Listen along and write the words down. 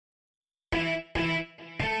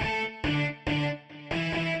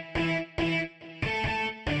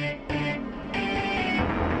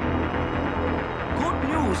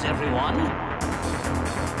everyone.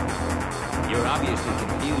 You're obviously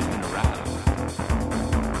confused and aroused.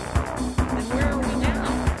 Then where are we now?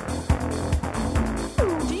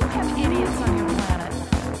 Do you have idiots on your planet?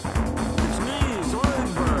 It's me,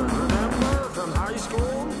 Zoidberg, remember, from high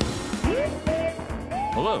school?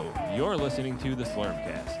 Hello, you're listening to the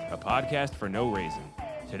Slurmcast, a podcast for no reason.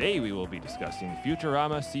 Today we will be discussing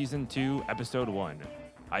Futurama Season 2, Episode 1.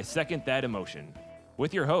 I second that emotion.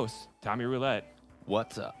 With your hosts, Tommy Roulette,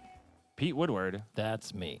 What's up? Pete Woodward,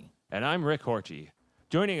 That's me. and I'm Rick Horchie.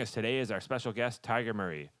 Joining us today is our special guest, Tiger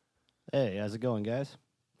Murray. Hey, how's it going, guys?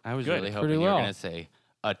 I was Good. really hoping Pretty you were well. going to say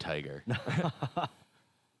a tiger.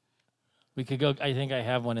 We could go. I think I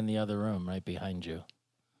have one in the other room right behind you.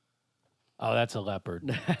 Oh, that's a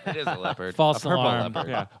leopard. It is a leopard. False a purple alarm. leopard.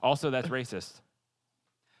 Yeah, also that's racist.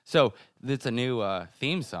 So it's a new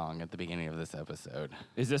theme song at the beginning of this episode.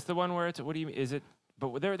 Is this the one where it's, what do you mean, is it,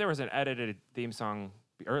 but there was an edited theme song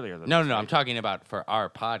earlier than No, this, no, right? I'm talking about for our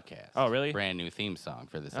podcast. Oh, really? Brand new theme song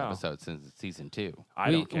for this Oh. episode since it's season 2.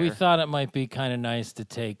 I don't care. We thought it might be kind of nice to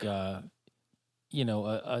take, a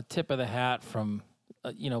tip of the hat from,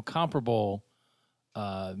 comparable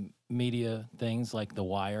media things like The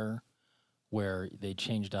Wire, where they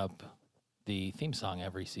changed up the theme song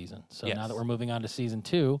every season. So now Yes. that we're moving on to season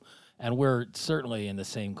 2, and we're certainly in the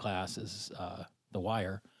same class as The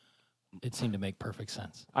Wire, it seemed to make perfect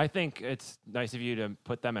sense. I think it's nice of you to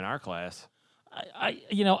put them in our class.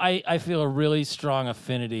 I feel a really strong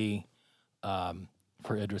affinity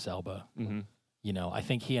for Idris Elba. Mhm. I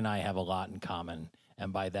think he and I have a lot in common,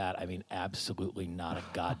 and by that I mean absolutely not a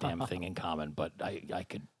goddamn thing in common. But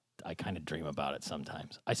I kind of dream about it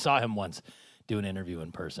sometimes. I saw him once do an interview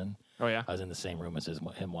in person. Oh, yeah? I was in the same room as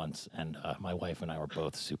him once, and my wife and I were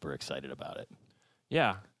both super excited about it.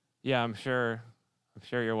 Yeah. Yeah, I'm sure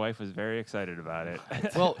your wife was very excited about it.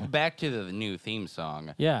 Well, back to the new theme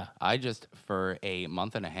song. Yeah. I just, for a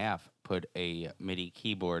month and a half, put a MIDI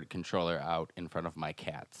keyboard controller out in front of my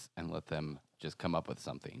cats and let them just come up with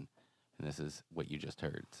something. And this is what you just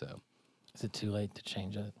heard, so. Is it too late to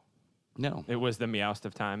change it? No. It was the Meowst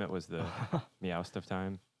of time. It was the Meowst of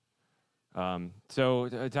time. So,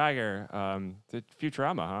 Tiger, the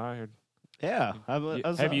Futurama, huh? Yeah.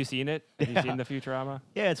 Have you seen it? Have you seen the Futurama?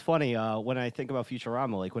 Yeah, it's funny. When I think about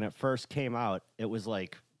Futurama, like when it first came out, it was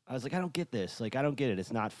like, I was like, I don't get this. Like, I don't get it.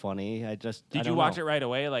 It's not funny. Did you watch it right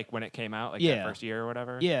away, like when it came out, like Yeah. that first year or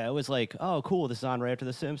whatever? Yeah, it was like, oh, cool. This is on right after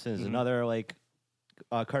The Simpsons. Mhm. Another like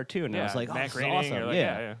cartoon. And I was like, oh, Matt this is Groening, awesome. you're like,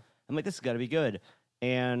 yeah. I'm like, this has got to be good.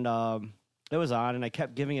 And it was on, and I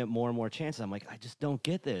kept giving it more and more chances. I'm like, I just don't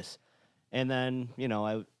get this. And then,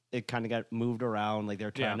 it kind of got moved around. Like, they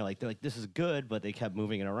were trying to, they're like, this is good, but they kept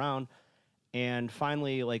moving it around. And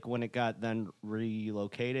finally, like, when it got then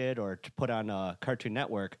relocated or put on Cartoon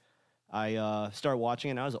Network, I started watching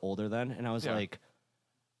it, and I was older then, and I was like,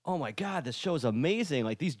 oh, my God, this show is amazing.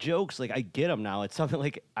 Like, these jokes, like, I get them now. It's something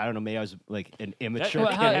like, I don't know, maybe I was, like, an immature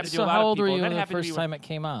Well, kid. happened to a So lot how of old were people. you That the happened to first be- time it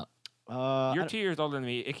came out? You're 2 years older than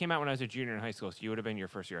me. It came out when I was a junior in high school, so you would have been your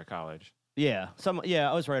first year of college. Yeah,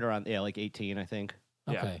 I was right around, like 18, I think.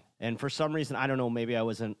 Yeah. Okay. And for some reason, I don't know, maybe I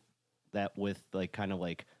wasn't that with like kind of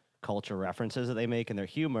like culture references that they make in their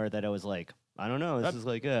humor that I was like, I don't know, this is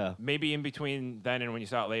like, Maybe in between then and when you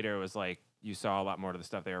saw it later, it was like you saw a lot more of the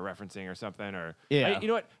stuff they were referencing or something. Or Yeah. you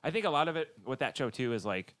know what? I think a lot of it with that show too is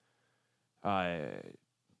like,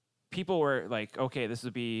 people were like, okay, this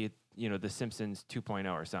would be The Simpsons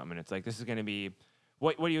 2.0 or something, and it's like this is going to be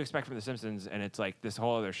what do you expect from The Simpsons? And it's like this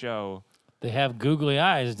whole other show. They have googly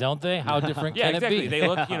eyes, don't they? How different Yeah, can exactly. it be? They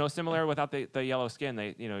look, similar without the yellow skin.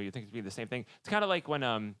 They, you think it'd be the same thing. It's kind of like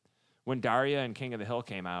when Daria and King of the Hill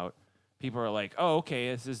came out. People are like, oh, okay,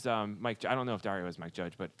 this is Mike. I don't know if Daria was Mike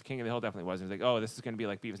Judge, but King of the Hill definitely was. And it's like, oh, this is going to be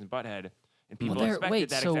like Beavis and Butthead, and people expected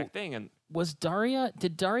that exact thing. And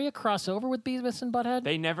Did Daria cross over with Beavis and Butthead?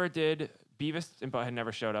 they never did. Beavis and Butthead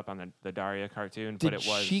never showed up on the Daria cartoon, Did but it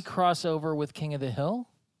was she cross over with King of the Hill?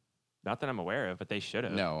 not that I'm aware of, but they should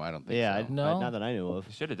have. No, I don't think yeah, so. No? not that I knew of.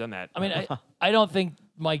 They should have done that. I mean, I don't think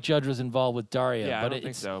Mike Judge was involved with Daria. yeah, I but don't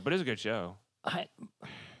think so. But it's a good show.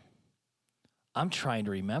 I'm trying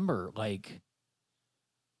to remember. Like,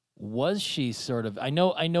 was she sort of? I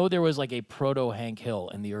know there was like a proto Hank Hill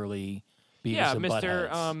in the early Beavis Yeah, and Mr.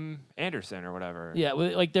 Buttheads. Anderson or whatever. Yeah,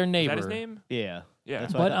 like their Is neighbor. that his name? Yeah. Yeah.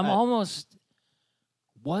 That's what But I I'm thought. almost.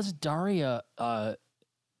 Was Daria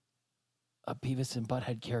a Beavis and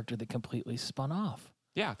Butthead character that completely spun off?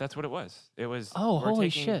 Yeah, that's what it was. It was. Oh, we're holy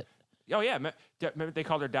taking- shit! Oh yeah, remember they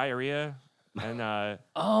called her Diarrhea, and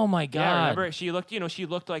Oh my god! yeah, remember she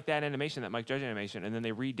looked like that animation, that Mike Judge animation, and then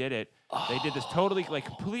they redid it. They did this totally like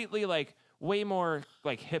completely like way more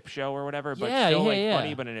like hip show or whatever, but Yeah, still yeah, like yeah.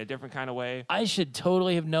 funny, but in a different kind of way. I should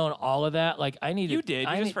totally have known all of that. Like I needed. You did.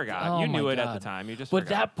 I You just need- forgot. Oh You my knew it at God. the time. You just But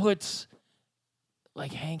forgot. that puts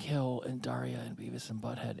like Hank Hill and Daria and Beavis and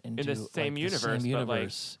Butthead into the same like, universe, The same but, like,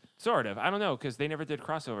 universe. Sort of. I don't know because they never did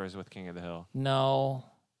crossovers with King of the Hill. No.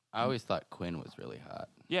 I always thought Quinn was really hot.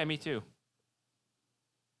 Yeah, me too.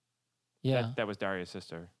 Yeah. That was Daria's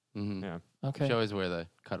sister. Mm-hmm. Yeah. Okay. She always wear the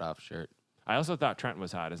cutoff shirt. I also thought Trent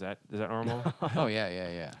was hot. Is that normal? Oh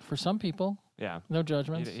yeah. For some people, Yeah. no He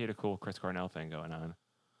judgments. had a cool Chris Cornell thing going on.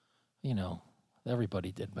 You know,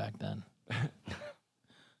 everybody did back then.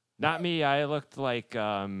 Not me. I looked like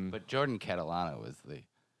But Jordan Catalano was the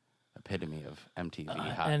epitome of MTV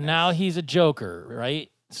hotness. And now he's a joker,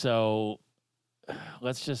 right? So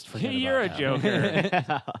let's just forget you're a about that.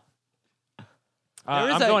 joker. There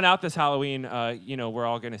is I'm a- going out this Halloween. We're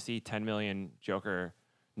all going to see 10 million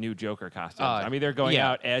new Joker costumes. I'm either going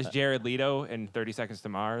yeah. out as Jared Leto in 30 Seconds to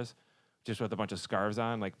Mars, just with a bunch of scarves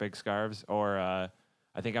on, like big scarves, or I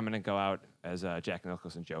think I'm going to go out as Jack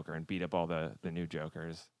Nicholson Joker and beat up all the new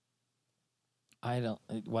Jokers. I don't.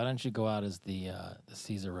 Why don't you go out as the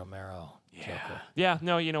Cesar Romero Joker? Yeah,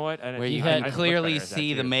 no, you know what? And where He you had- can I'd look clearly better as that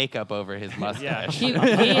see the too. makeup over his mustache. He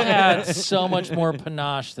had so much more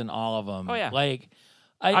panache than all of them. Oh, yeah. Like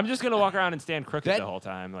I'm just going to walk around and stand crooked That- the whole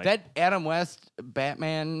time. Like, That Adam West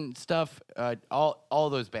Batman stuff, all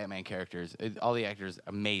those Batman characters, all the actors,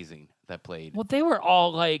 amazing that played. well, they were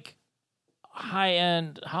all like high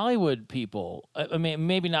end Hollywood people. I mean,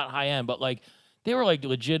 maybe not high end, but like they were like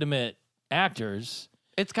legitimate actors.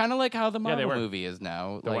 It's kind of like how the Yeah, they Marvel were. movie is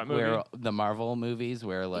now, The like what movie? where the Marvel movies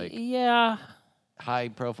where like Yeah, high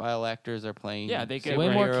profile actors are playing. Yeah, they get way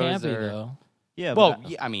more superheroes campy or- though. Yeah, Well, but,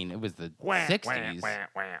 yeah, I mean, it was the wah, wah, 60s. wah,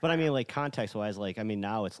 wah. but I mean, like context-wise, like I mean,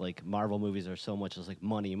 now it's like Marvel movies are so much as like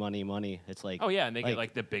money, money, money. It's like, Oh, yeah, and they like- get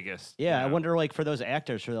like the biggest. yeah. you I know. wonder, like, for those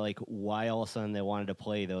actors, for like, why all of a sudden they wanted to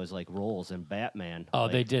play those like roles in Batman. Oh,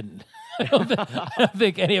 like, they didn't. I don't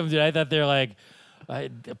think any of them did. I thought they're like,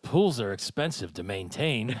 the pools are expensive to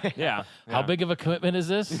maintain. Yeah. How yeah. big of a commitment is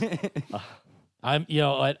this?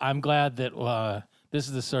 I'm glad that this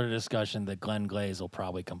is the sort of discussion that Glenn Glaze will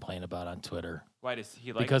probably complain about on Twitter Why does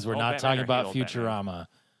he like because we're old not Batman talking or about hate old Batman? Futurama.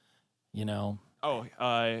 You know, Oh,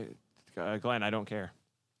 Glenn, I don't care.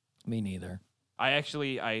 me neither. I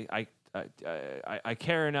actually, I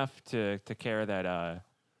care enough to care that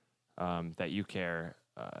that you care.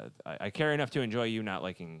 I care enough to enjoy you not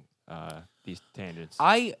liking these tangents.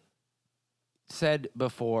 I said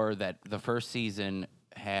before that the first season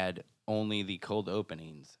had only the cold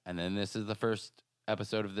openings, and then this is the first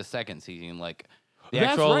episode of the second season. Like the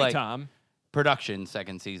That's actual right, like Tom. production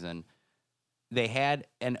second season, they had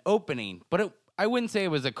an opening, but I wouldn't say it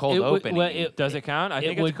was a cold It would- opening. well, Does it count? I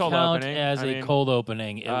think it it's would a cold count opening. as I a mean, cold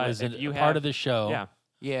opening. It was if a you part have- of the show. Yeah,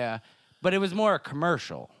 yeah, but it was more a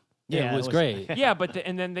commercial. Yeah, it was great. yeah, but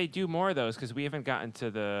and then they do more of those because we haven't gotten to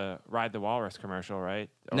the Ride the Walrus commercial, right?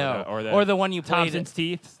 Or No, or the one you played. Thompson's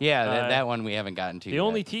teeth. Yeah, Uh, that one we haven't gotten to. The yet.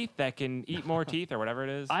 only teeth that can eat more teeth or whatever it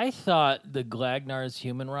is. I thought the Glagnar's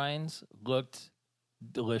human rinds looked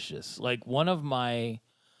delicious. Like one of my,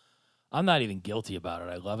 I'm not even guilty about it.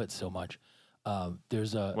 I love it so much.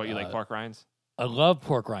 There's a What you like pork rinds? I love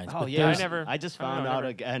pork rinds. Oh but yeah, there's, I just I don't found know, out never-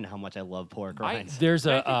 again how much I love pork I- rinds. there's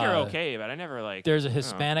I a think they're okay, but I never like. there's a I don't know.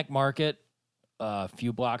 Hispanic market a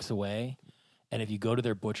few blocks away, and if you go to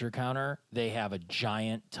their butcher counter, they have a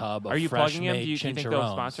giant tub of Are you fresh plugging them? made Do you think they'll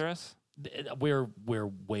chinchorrones. sponsor us? We're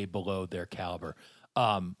way below their caliber.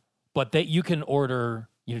 But you can order,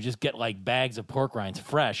 just get like bags of pork rinds,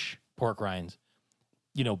 fresh pork rinds,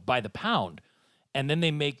 by the pound. And then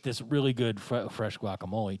they make this really good fresh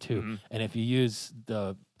guacamole too. Mm-hmm. And if you use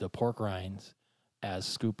the pork rinds as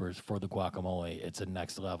scoopers for the guacamole, it's a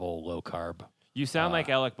next level low carb. You sound like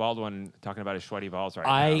Alec Baldwin talking about his sweaty balls right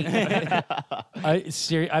now.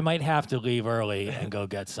 I might have to leave early and go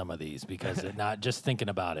get some of these because not just thinking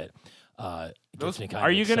about it. Gets me kind Are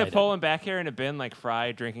of you gonna excited. pull him back here in a bin like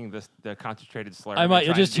Fry drinking the concentrated slurry? I and might.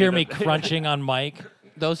 You'll trying just to do hear the- me crunching on mic.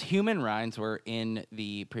 Those human rinds were in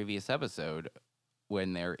the previous episode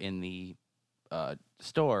when they're in the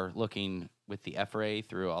store looking with the F-ray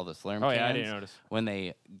through all the Slurm Oh cans. yeah, I didn't notice. When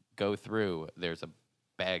they go through, there's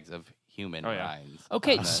bags of human Oh, yeah. rinds.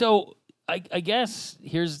 Okay, on it. so I guess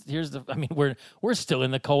here's the. I mean, we're still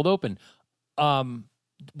in the cold open.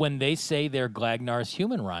 When they say they're Glagnar's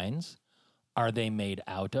human rinds, are they made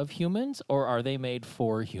out of humans or are they made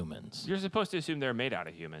for humans? You're supposed to assume they're made out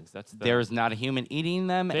of humans. That's the, There's not a human eating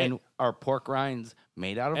them, They- and are pork rinds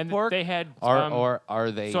made out of and pork? they had or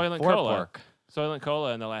are they Soylent for Cola. pork? Soylent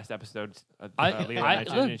Cola in the last episode, Leela I-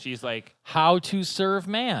 mentioned, look. and she's like, How to serve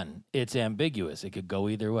man? It's ambiguous. It could go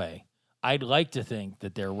either way. I'd like to think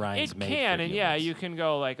that their rhymes it made can, for and yeah, humans. you can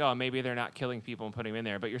go like, oh, maybe they're not killing people and putting them in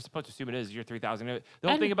there, but you're supposed to assume it is. You're 3,000. The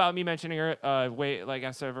whole And- thing about me mentioning her,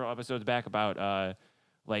 several episodes back about,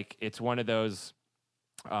 like, it's one of those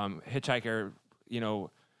hitchhiker,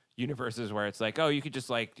 universes where it's like, oh, you could just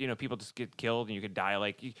like, people just get killed and you could die.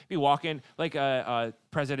 Like, you be walking like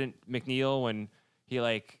President McNeil when he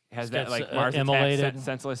like has that Gets, like Mars immolated. attack,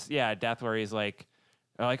 senseless, death where he's like.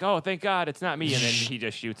 Oh, thank God, it's not me, and then he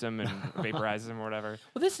just shoots him and vaporizes him or whatever.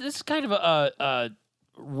 Well, this is kind of a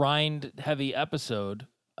rind heavy episode.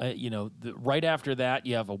 Right after that,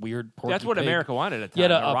 you have a weird Porky That's what Pig. America wanted at the You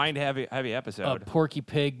time. had A a- rind heavy A episode. Porky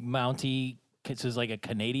Pig Mountie. This is like a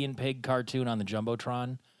Canadian pig cartoon on the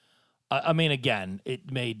Jumbotron. I mean, again,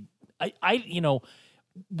 it made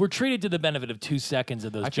we're treated to the benefit of 2 seconds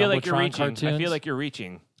of those I feel Jumbotron like you're reaching. cartoons. I feel like you're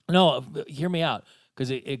reaching. No, hear me out because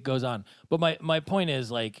it goes on. But my point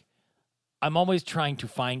is, like, I'm always trying to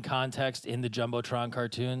find context in the Jumbotron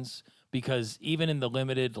cartoons because even in the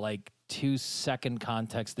limited, like, 2-second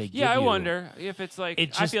context they give Yeah, I you, wonder if it's like. It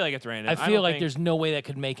I just- feel like it's random. I don't feel like think- there's no way that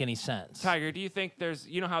could make any sense. Tiger, do you think there's?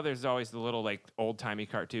 You know how there's always the little like old timey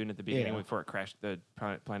cartoon at the beginning Yeah. before it crashed, the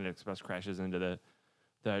Planet Express crashes into the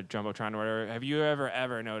Jumbotron or whatever. Have you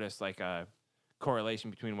ever noticed like a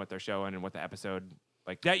correlation between what they're showing and what the episode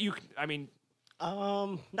like that? I mean,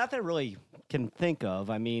 Not that I really can think of.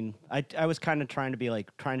 I mean, I was kind of trying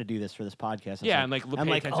to do this for this podcast. I was Yeah, and, like, I'm pay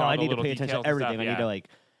like, attention oh, to all I the need to little pay attention details to and stuff, everything. I need yeah. to like,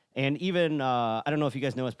 and even I don't know if you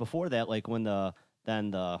guys noticed before that, like when the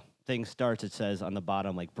thing starts, it says on the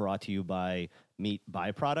bottom like brought to you by Meat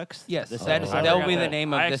Byproducts. Yes, This that episode. will forgot be the that.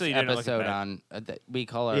 name I of this actually didn't look at episode that. on we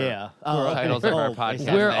call our Yeah. Oh, okay. titles of our Oh, I see.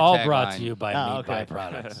 podcast. We're that all brought tagline. to you by Oh, meat okay.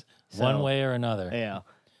 byproducts, So- one way or another. Yeah.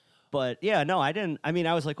 But yeah, no, I didn't. I mean,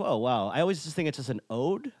 I was like, "Whoa, wow!" I always just think it's just an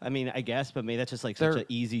ode. I mean, I guess, but maybe that's just like such They're- an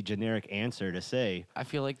easy, generic answer to say. I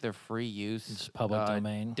feel like they're free use. It's public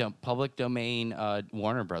domain. Public domain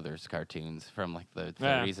Warner Brothers cartoons from like the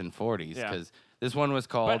Yeah. 30s and 40s. Yeah. Because this one was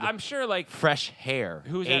called but I'm sure like Fresh Hair.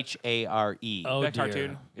 Who's that? Hare. Oh, that dear.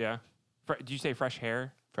 cartoon. Yeah. Did you say Fresh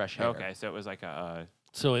Hair? Fresh Hair. Okay, so it was like a.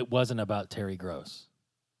 So it wasn't about Terry Gross.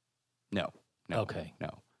 No. Okay. No.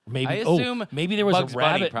 Maybe I assume maybe there was Bugs a Bunny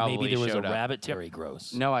rabbit. Maybe probably there was a showed up. rabbit Terry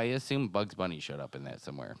Gross. No, I assume Bugs Bunny showed up in that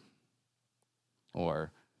somewhere.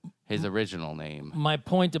 Or his original name. My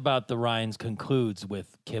point about the Ryans concludes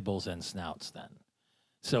with kibbles and snouts. Then,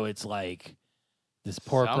 so it's like this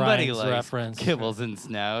pork Somebody rinds likes reference. kibbles and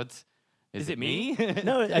snouts. Is it me?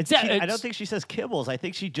 No, It's- I it's- don't think she says kibbles. I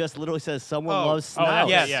think she just literally says someone Oh, loves oh, snouts.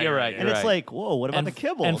 yes, yeah, you're yeah, right. yeah. and You're it's right. like, whoa, what about the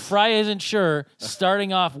kibbles? And Fry isn't sure.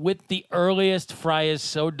 Starting off with the earliest Fry is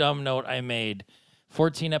so dumb note I made.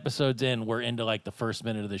 14 episodes in, we're into like the first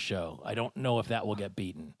minute of the show. I don't know if that will get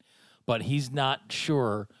beaten, but he's not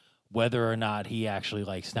sure whether or not he actually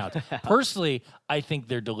likes snouts. Personally, I think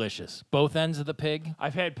they're delicious. Both ends of the pig.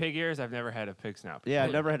 I've had pig ears. I've never had a pig snout. yeah,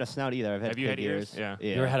 I've never had a snout either. I've had Have you pig had ears? Yeah.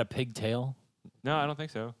 yeah. You ever had a pig tail? No, I don't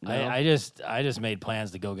think so. No? I just made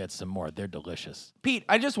plans to go get some more. They're delicious. Pete,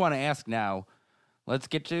 I just want to ask now. Let's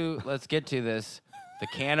get to this. The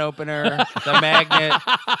can opener, the magnet,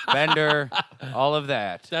 bender, all of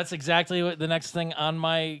that. That's exactly what the next thing on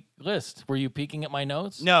my list. Were you peeking at my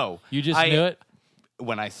notes? No. You just knew it?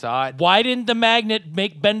 When I saw it, Why didn't the magnet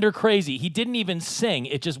make Bender crazy? He didn't even sing.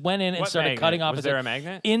 It just went in and What started magnet? cutting off Was his there head a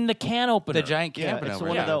magnet? in the can opener. the giant Yeah, can it's opener.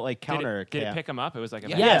 one of the like counter. Did it cap- pick him up? It was like a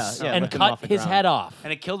Yeah. Yes, Yeah, and lift him off cut the his ground. head off.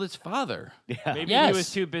 And it killed his father. Yeah. Maybe Yes. he was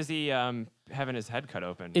too busy having his head cut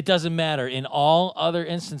open. It doesn't matter in all other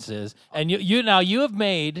instances. And you have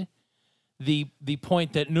made the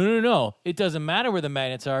point that no, it doesn't matter where the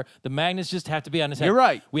magnets are. The magnets just have to be on his head. You're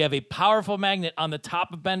right. We have a powerful magnet on the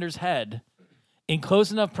top of Bender's head. In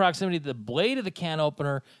close enough proximity, the blade of the can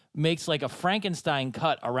opener makes like a Frankenstein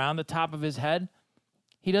cut around the top of his head.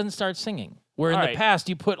 He doesn't start singing. Where in All the right. past,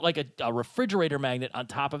 you put like a refrigerator magnet on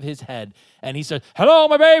top of his head, and he says, "Hello,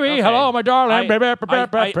 my baby. Okay. Hello, my darling."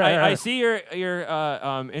 I see your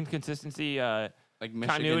inconsistency Like Michigan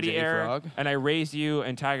continuity J. error, Frog. and I raise you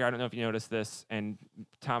and Tiger. I don't know if you noticed this, and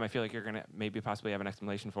Tom, I feel like you're gonna maybe possibly have an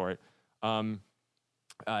explanation for it.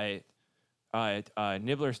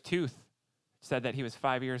 Nibbler's tooth said that he was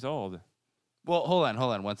 5 years old. Well, hold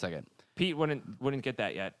on 1 second. Pete wouldn't get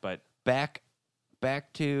that yet, but Back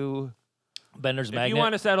to Bender's if magnet. you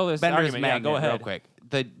want to settle this Bender's argument, magnet go ahead. real quick.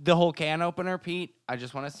 The whole can opener, Pete. I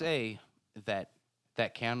just want to say that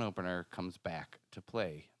can opener comes back to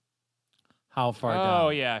play. How far Oh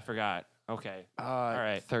down? yeah, I forgot. Okay, all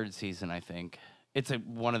right. Third season, I think. It's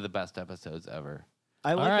one of the best episodes ever.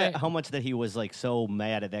 I like right. how much that he was like so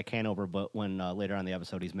mad at that can opener, but when later on in the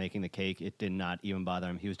episode he's making the cake, it did not even bother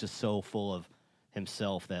him. He was just so full of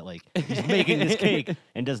himself that like he's making this cake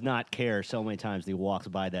and does not care so many times that he walks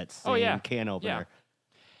by that same Oh, yeah. can opener.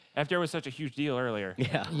 After it was such a huge deal earlier.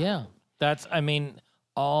 Yeah. Yeah. That's, I mean,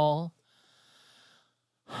 all.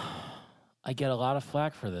 I get a lot of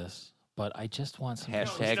flack for this, but I just want some.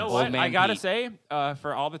 Hashtag You know old what? man I gotta Pete. say,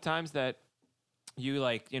 for all the times that you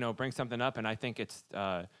bring something up, and I think it's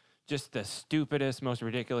just the stupidest, most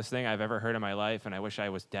ridiculous thing I've ever heard in my life, and I wish I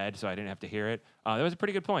was dead so I didn't have to hear it. That was a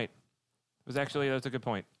pretty good point. That was a good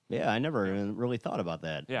point. Yeah, I never even really thought about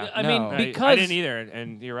that. Yeah, I mean, No. I because didn't either,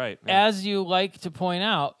 and you're right. Yeah. as you like to point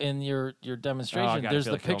out in your Oh, I demonstration, gotta there's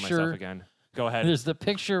feel the like killing myself picture. again. Go ahead. There's the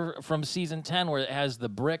picture from season 10 where it has the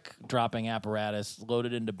brick dropping apparatus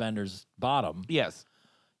loaded into Bender's bottom. Yes.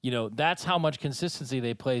 That's how much consistency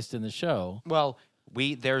they placed in the show. Well,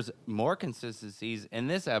 there's more consistencies in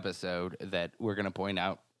this episode that we're going to point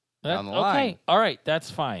out down the line. Okay, all right,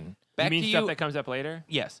 that's fine. You Back mean to stuff you. that comes up later?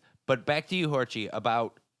 Yes, but back to you, Horchie,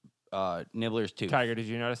 about Nibbler's tooth. Tiger, did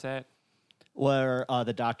you notice that? Where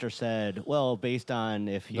the doctor said, well, based on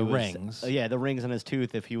if he The was, rings. the rings on his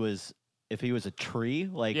tooth, if he was a tree,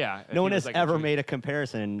 like Yeah, if no he one was has like a ever tree. made a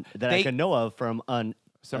comparison that I They- can know of from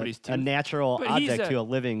Somebody's a tooth? natural But he's object a- to a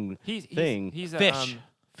living thing. He's a Fish.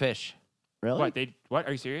 Fish. Really? What?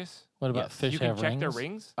 Are you serious? What about Yes. fish You can have check rings? their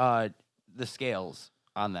rings. The scales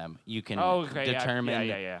on them. You can Oh, okay. determine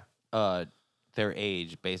Yeah. their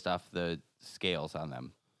age based off the scales on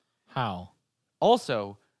them. How?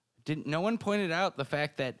 Also, no one pointed out the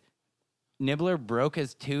fact that Nibbler broke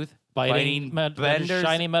his tooth Biting Bender's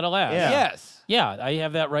shiny metal ass. Yeah. Yes. Yeah, I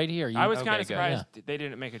have that right here. I was Okay, kind of good. surprised they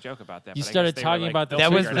didn't make a joke about that. You but I started guess they were talking like, about the they'll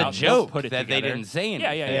That was figure it the out, they'll joke put it that they together. didn't say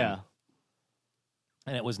anything. Yeah.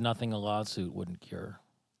 And it was nothing a lawsuit wouldn't cure.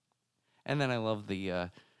 And then I love the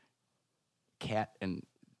cat and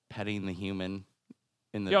petting the human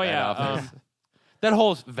in the Oh, vet yeah, office. That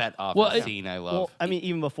whole vet office Well, scene I love. Well, I mean,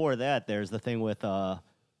 even before that, there's the thing with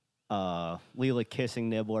Leela kissing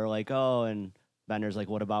Nibbler, like, oh, and Bender's like,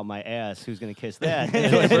 what about my ass? Who's gonna kiss that?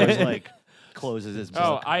 And Nibbler's like, closes his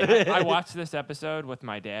Oh, book. I watched this episode with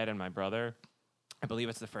my dad and my brother. I believe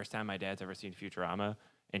it's the first time my dad's ever seen Futurama,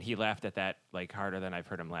 and he laughed at that like harder than I've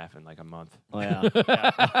heard him laugh in like a month. Oh yeah.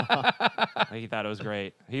 He thought it was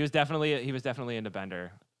great. He was definitely into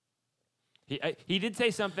Bender. He did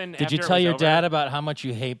say something. Did after you it tell was your over. dad about how much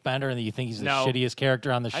you hate Bender and that you think he's the No. shittiest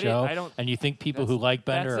character on the I show? don't- And you think people that's- who like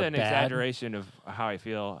Bender That's are an bad? exaggeration of how I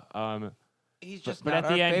feel. He's just but not at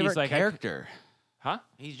the our end, he's favorite like, character. Huh?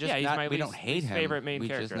 He's just Yeah, he's not. my We don't least- hate least him. favorite main we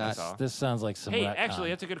character, Just that's not, all. This sounds like some Hey, retcon. actually,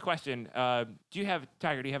 that's a good question. Do you have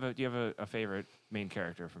Tiger? Do you have a favorite main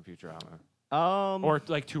character from Futurama, or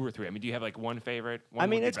like two or three? I mean, do you have like one favorite? One I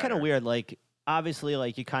mean, would be it's kind of better. weird. Like, obviously,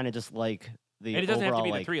 like you kind of just like the And it doesn't have overall, to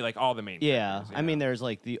be like, the three, like all the main. Yeah, characters, I mean, there's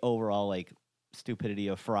like the overall like stupidity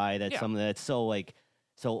of Fry. That's Yeah. something that's so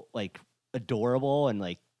adorable and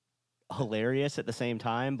like hilarious at the same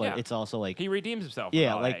time. But Yeah. it's also like he redeems himself. with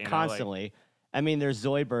yeah, all like that, you know, constantly. I mean, there's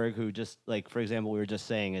Zoidberg who just like, for example, we were just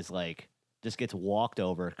saying is like just gets walked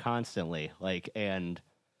over constantly, like, and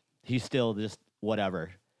he's still just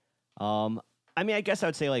whatever. I mean, I guess I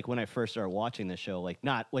would say like when I first started watching the show, like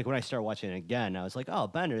not like when I started watching it again, I was like, oh,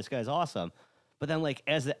 Bender, this guy's awesome. But then like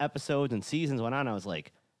as the episodes and seasons went on, I was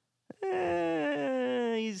like,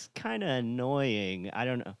 he's kind of annoying. I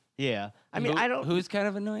don't know. Yeah, I mean, I don't. Who's kind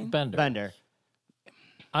of annoying? Bender. Bender?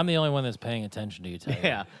 I'm the only one that's paying attention to you, Tyler.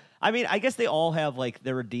 Yeah. I mean, I guess they all have like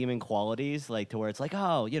their redeeming qualities, like to where it's like,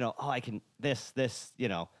 oh, I can this, that's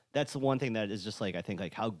the one thing that is just like, I think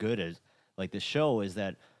like how good is like the show is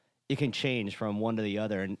that it can change from one to the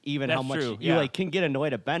other. And even how That's much true, you yeah. like can get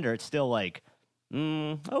annoyed at Bender, it's still like,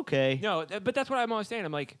 okay. No, but that's what I'm always saying.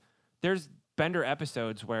 I'm like, there's Bender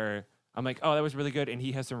episodes where I'm like, oh, that was really good, and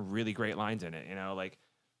he has some really great lines in it, like,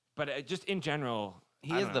 but just in general,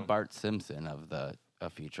 He I is don't the know. Bart Simpson of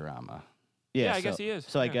Futurama. Yeah, I so- guess he is,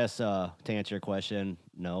 So I yeah. guess to answer your question,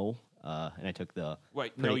 no. And I took the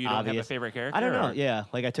Wait, no, pretty you don't have a obvious- favorite character? I don't know. or- Yeah,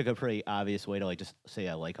 like I took a pretty obvious way to like just say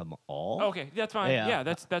I like them all. Okay, that's fine. Yeah. Yeah,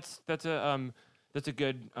 that's a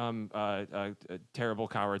good terrible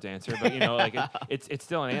coward's answer, but like it's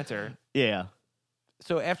still an answer. Yeah.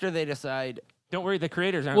 So after they decide, Don't worry, the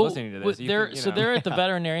creators aren't Well, listening to well, this. You they're, can, you so know. they're at the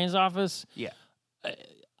veterinarian's office. yeah,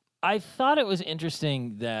 I thought it was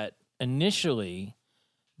interesting that initially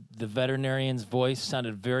the veterinarian's voice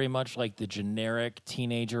sounded very much like the generic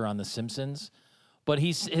teenager on The Simpsons, but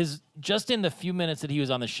his just in the few minutes that he was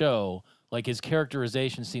on the show, like his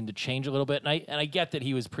characterization seemed to change a little bit, and I get that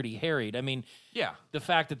he was pretty harried. I mean, Yeah. the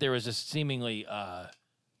fact that there was this seemingly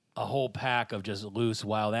a whole pack of just loose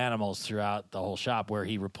wild animals throughout the whole shop, where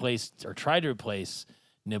he replaced or tried to replace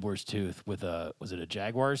Nibbler's tooth with was it a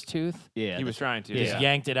jaguar's tooth? Yeah, He was trying to. Just Yeah.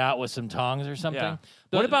 yanked it out with some tongs or something. Yeah.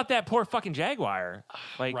 What about that poor fucking jaguar?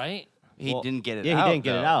 Like, right? He Well, didn't get it Yeah, out. he didn't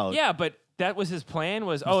get it though. out. Yeah, but that was his plan.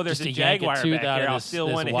 Was there's just a to yank a jaguar tooth back out of here. I'll this- steal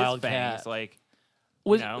this one of wild his fangs. cat. Like,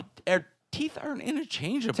 Was you know, Our teeth aren't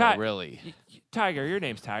interchangeable, Ti- really. Tiger. Your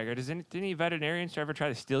name's Tiger. Didn't any veterinarians ever try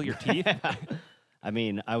to steal your teeth? I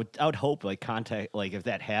mean, I would hope like if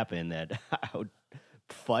that happened that I would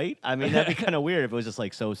fight. I mean, that'd be kind of weird if it was just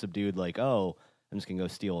like so subdued. Like, oh, I'm just gonna go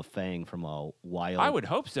steal a fang from a wild. I would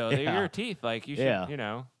hope so. They're Yeah. your teeth. Like you should. Yeah. You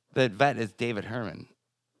know. The vet is David Herman.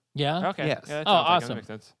 yeah? Okay. Yes. Yeah, that Oh, sounds like it. awesome. That makes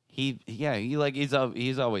sense.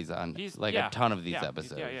 He's always on He's like yeah, a ton of these yeah,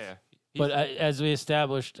 episodes. Yeah. But as we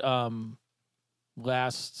established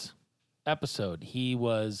last episode, he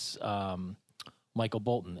was Michael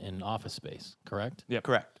Bolton in Office Space, correct? Yep.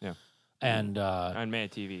 Correct. Yeah. And On Man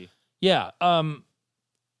TV. yeah,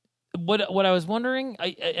 what I was wondering,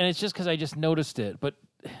 and it's just because I just noticed it, but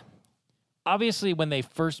obviously when they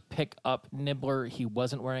first pick up Nibbler, he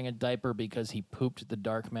wasn't wearing a diaper because he pooped the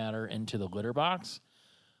dark matter into the litter box.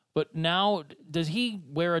 But now, does he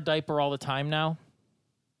wear a diaper all the time now?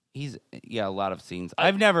 He's a lot of scenes.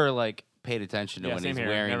 I've never like paid attention to Yeah, when same he's here.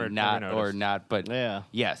 wearing Never not or noticed. not, but Yeah.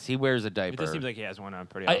 yes, he wears a diaper. It just seems like he has one on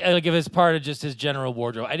pretty. I often. like if it's part of just his general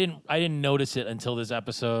wardrobe. I didn't notice it until this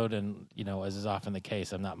episode, and as is often the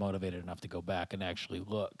case, I'm not motivated enough to go back and actually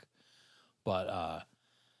look. But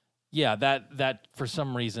yeah, that for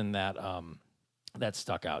some reason that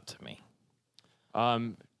stuck out to me.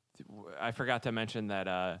 I forgot to mention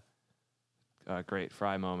that great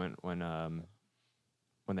Fry moment when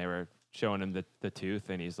they were showing him the tooth,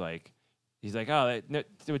 and he's like, oh, it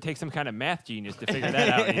would take some kind of math genius to figure that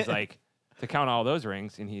out. And he's like, to count all those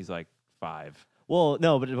rings, and he's like 5. Well,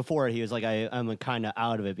 no, but before he was like, I'm kind of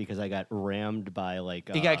out of it because I got rammed by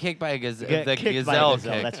like. he got kicked by a got the kicked by a gazelle.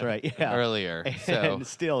 gazelle, Kick that's right, yeah. Earlier, so And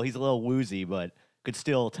still, he's a little woozy, but could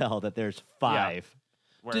still tell that there's 5.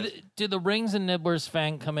 Did the rings and Nibbler's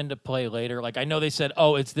fang come into play later? Like I know they said,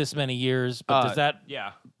 oh, it's this many years, but does that?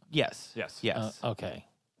 Yeah. yes, Yes. Okay,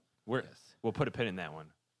 We'll put a pin in that one.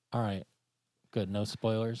 all right, good. No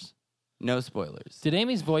spoilers. no spoilers. Did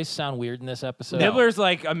Amy's voice sound weird in this episode? Nibbler's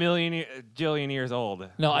like a jillion years old.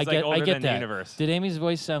 No, He's I like get older than that. The universe. Did Amy's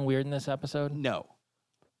voice sound weird in this episode? No,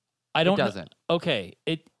 I don't. it doesn't. Okay,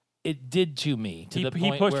 it did to me to the He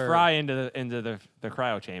point pushed where Fry into the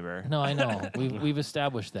cryo chamber. No, I know. We've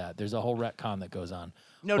established that. There's a whole retcon that goes on.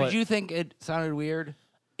 No, But- did you think it sounded weird?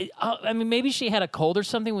 I mean, maybe she had a cold or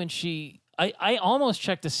something when she. I almost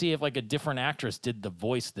checked to see if like a different actress did the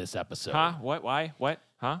voice this episode. Huh? What? Why? What?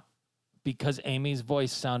 Huh? Because Amy's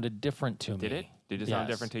voice sounded different to me. Did it? Did it sound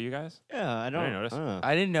Yes. different to you guys? Yeah, I don't notice.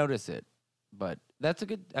 I didn't notice it, but that's a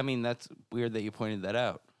good. I mean, that's weird that you pointed that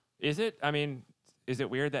out. Is it? I mean, is it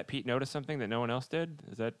weird that Pete noticed something that no one else did?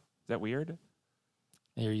 Is that weird?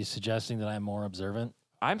 Are you suggesting that I'm more observant?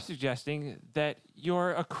 I'm suggesting that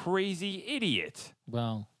you're a crazy idiot.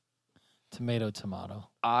 Well, tomato.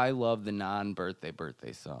 I love the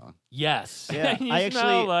birthday song. Yes. Yeah, you I smell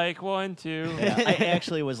actually. like 1, 2. Yeah, I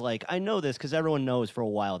actually was like, I know this because everyone knows for a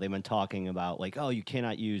while they've been talking about like, oh, you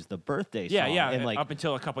cannot use the birthday Yeah, song. yeah. And like up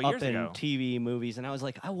until a couple up years in ago. TV movies, and I was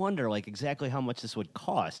like, I wonder like exactly how much this would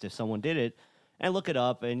cost if someone did it. And I look it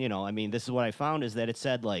up, and I mean, this is what I found is that it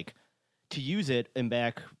said like to use it and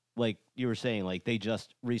back like you were saying, like they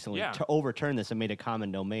just recently Yeah. overturned this and made a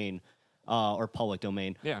common domain. Or public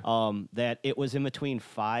domain. Yeah. That it was in between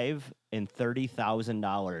 $5,000 and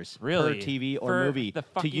 $30,000 Really? per TV or For movie the to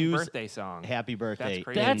fucking use birthday song. Happy Birthday.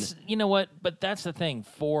 crazy. That's you know what, but that's the thing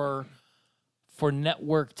for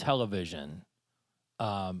network television,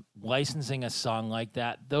 licensing a song like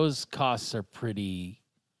that, those costs are pretty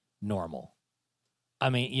normal. I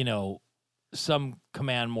mean, some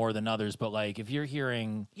command more than others, but like if you're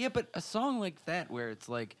hearing, Yeah, but a song like that where it's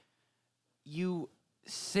like you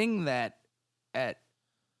sing that at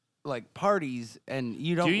like parties and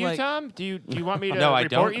you don't Do you, like Tom? Do you want me to No, I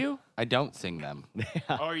report don't. you? I don't sing them.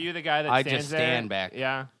 Or are you the guy that I stands just stand there? back.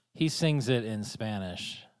 Yeah. he sings it in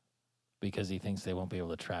Spanish because he thinks they won't be able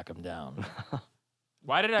to track him down.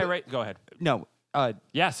 Why did I write? Go ahead. No.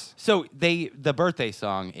 Yes. So the birthday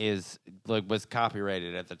song was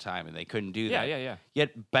copyrighted at the time and they couldn't do Yeah, that. yeah.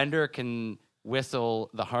 Yet Bender can whistle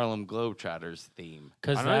the Harlem Globetrotters theme.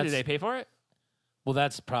 Because I don't know. Did they pay for it? well,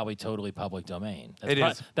 that's probably totally public domain. That's It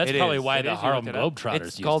is. That's It probably is. why It the is. You Harlem looked it up? Globetrotters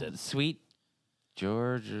It's used called it. Sweet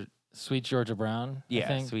Georgia. Sweet Georgia Brown. I Yeah,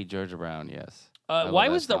 think. Sweet Georgia Brown. Yes. I love Why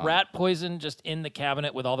that was the song. rat poison just in the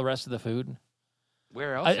cabinet with all the rest of the food?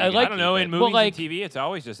 Where else? I are you gonna like- I don't know. keep In it? movies like, and TV, it's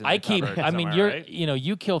always just in I the keep. cupboard I mean, somewhere, you're. right?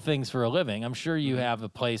 You kill things for a living. I'm sure you have a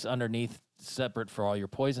place underneath, separate for all your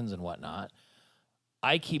poisons and whatnot.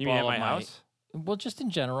 I keep You mean all at of my my house? Well, just in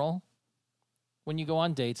general, when you go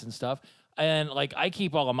on dates and stuff, and like I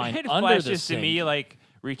keep all of mine It under the flashes to sink. me like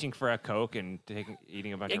reaching for a Coke and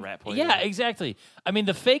eating a bunch of rat poison. Yeah, exactly. I mean,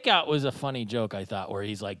 the fake out was a funny joke, I thought, where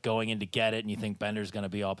he's like going in to get it, and you think Bender's going to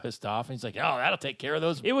be all pissed off, and he's like, "Oh, that'll take care of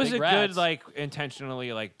those." It was big a rats." good, like,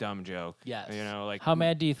 intentionally, like, dumb joke. Yes. You know, like. How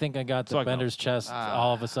mad do you think I got that Slug Bender's chest Ah.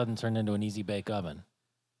 all of a sudden turned into an easy bake oven?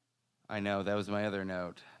 I know that was my other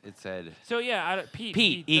note. It said So, yeah, Pete.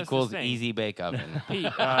 Pete does this equals thing. easy bake oven. Pete.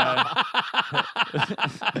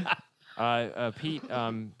 Pete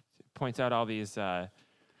points out all these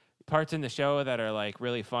parts in the show that are like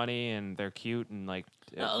really funny and they're cute and like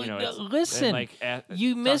you know. It's, listen, and, like,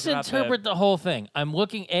 you talks about misinterpret the whole thing. I'm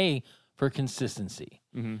looking for consistency,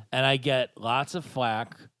 and I get lots of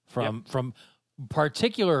flack from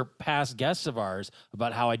particular past guests of ours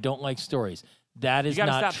about how I don't like stories. That is You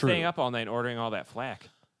gotta not stop true. staying up all night and ordering all that flack.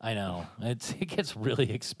 I know it gets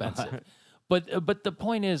really expensive, but the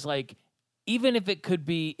point is, like, even if it could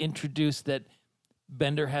be introduced that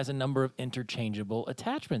Bender has a number of interchangeable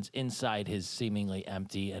attachments inside his seemingly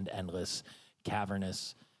empty and endless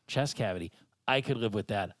cavernous chest cavity, I could live with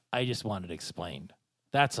that. I just want it explained.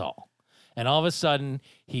 That's all. And all of a sudden,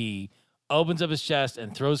 he opens up his chest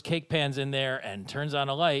and throws cake pans in there and turns on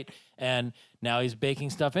a light, and now he's baking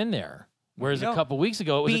stuff in there. Whereas You know, a couple weeks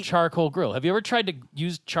ago, it was a Pete- charcoal grill. Have you ever tried to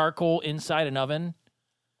use charcoal inside an oven?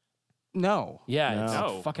 No. Yeah, it's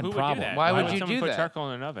No, a fucking who would problem. Do that? Why would you someone do put that? charcoal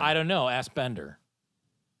in an oven? I don't know. Ask Bender.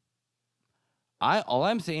 All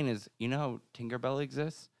I'm saying is, you know, Tinkerbell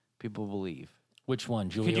exists. People believe. Which one?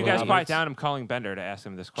 Julia Could you guys Roberts? quiet down? I'm calling Bender to ask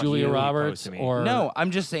him this question. Julia he posed Roberts to me. or No,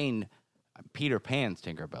 I'm just saying Peter Pan's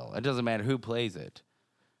Tinkerbell. It doesn't matter who plays it.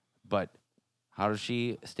 But how does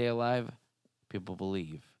she stay alive? People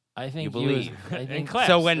believe. I think you he was- believe. I And think claps,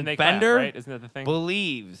 So when and they clap, Bender right? Isn't that the thing?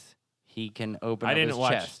 believes he can open I up didn't his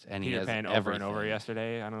watch chest and he Peter has Pan over everything. and over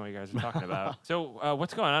yesterday. I don't know what you guys are talking about. So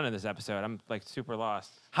what's going on in this episode? I'm like super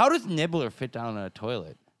lost. How does Nibbler fit down a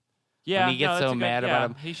toilet? Yeah, he gets no, that's so a good- mad yeah, about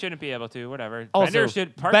him. He shouldn't be able to. Whatever. Also, Bender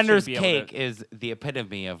should. Parks Bender's should be able cake to, is the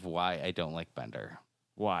epitome of why I don't like Bender.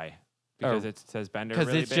 Why? Because Or- it says Bender Because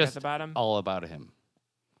really it's big just at the bottom. all about him.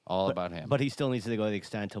 All about him. But he still needs to go to the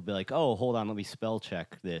extent he'll be like, "Oh, hold on, let me spell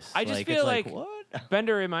check this." I just it's feel like what?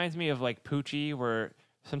 Bender reminds me of like Poochie, where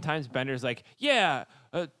sometimes Bender's like, "Yeah,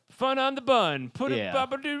 fun on the bun, put Yeah. it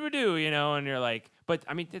baba doo doo," you know, and you're like, but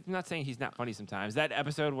I mean, I'm not saying he's not funny sometimes. That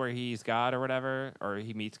episode where he's God or whatever, or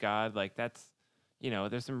he meets God, like that's, you know,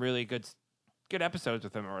 there's some really good episodes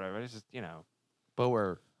with him or whatever. It's just, you know, But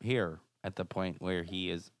we're here at the point where he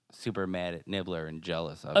is super mad at Nibbler and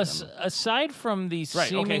jealous of him. aside from the right?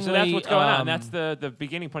 seemingly, Okay, so that's what's going on. um, That's the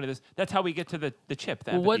beginning point of this. That's how we get to the chip.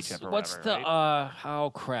 The well, empathy chip or what's whatever, the right? how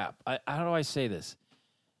crap? How do I say this?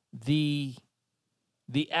 The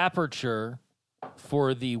aperture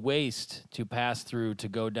for the waste to pass through to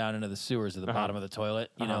go down into the sewers at the bottom of the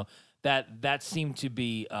toilet, you know, that seemed to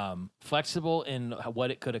be flexible in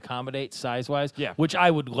what it could accommodate size wise. Yeah. Which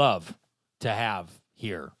I would love to have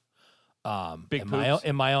here. Big in poops?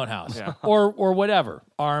 in my own house. Yeah. or whatever.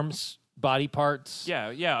 Arms, body parts. Yeah.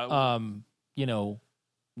 You know,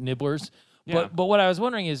 nibblers. Yeah. But what I was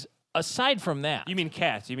wondering is, aside from that, You mean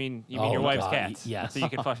cats? You mean Oh, your wife's God, cats? yes. So you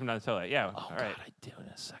can flush them down the toilet. Yeah. oh all God, right. I do in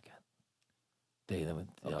a second. They would,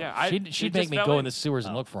 Yeah, she'd it make just me fell go in in. the sewers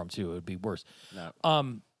and look for them too. It would be worse.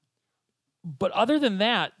 No. But other than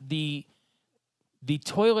that, the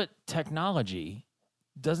toilet technology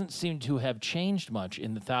doesn't seem to have changed much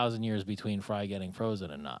in the 1,000 years between Fry getting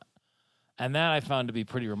frozen and not. And that I found to be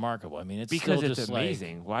pretty remarkable. I mean, it's Because still it's just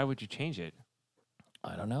amazing. Why would you change it?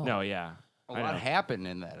 Like, I don't know. No, yeah. A I lot know. happened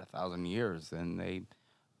in that 1,000 years, and they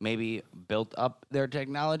maybe built up their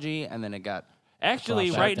technology, and then it got Actually,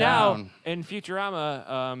 Shut right down. now in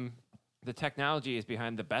Futurama, the technology is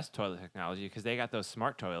behind the best toilet technology because they got those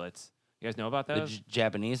smart toilets. You guys know about the those?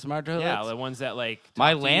 Japanese smart toilets. Yeah, the ones that like.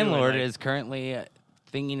 My talk to you and, landlord like- is currently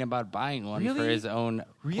thinking about buying one for Really? his own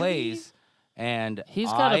Really? place, and He's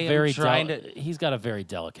got I a am very trying he's got a very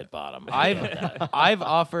delicate bottom. I've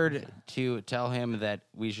offered to tell him that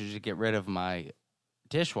we should just get rid of my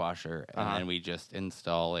dishwasher and then we just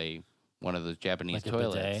install one of those Japanese Like a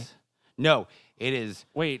bidet? toilets. No, it is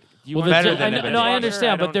Wait, you well, want better the, than I, a know- no, I dishwasher?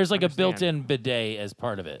 understand, but don't there's like understand. a built-in bidet as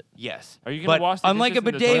part of it. yes. Are you gonna but wash the unlike a dishes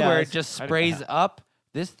in the bidet toilet? where Yes. it just I don't- sprays up,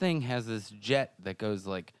 this thing has this jet that goes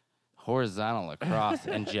like horizontal across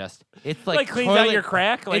and just it's like cleans toilet, out your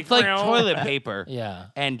crack. Like, it's like toilet paper. Yeah.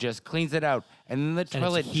 And just cleans it out, and then the it's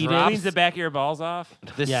toilet heated. drops. cleans the back of your balls off.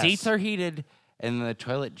 The Yes. seats are heated, and then the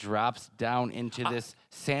toilet drops down into this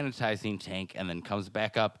sanitizing tank, and then comes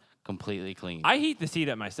back up completely clean. I heat the seat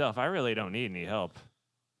up myself. I really don't need any help.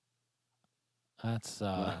 That's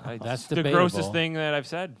It's that's the debatable. grossest thing that I've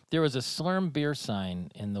said. There was a Slurm beer sign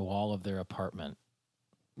in the wall of their apartment.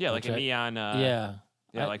 Yeah, like Which a neon. yeah.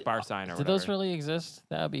 Like bar sign or Do whatever. those really exist?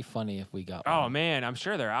 That would be funny if we got Oh one. man, I'm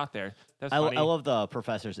sure they're out there. That's I funny. love the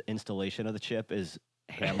professor's installation of the chip is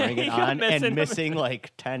hammering it You on missing and it. missing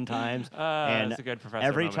like 10 times. and that's a good professor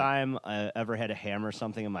every moment. time I ever had to hammer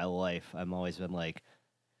something in my life, I'm always been like,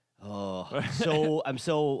 oh, I'm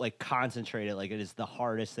so like concentrated. Like it is the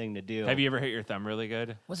hardest thing to do. Have you ever hit your thumb really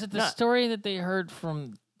good? Was it the story that they heard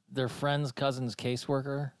from their friend's cousin's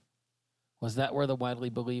caseworker? Was that where the widely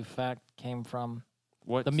believed fact came from?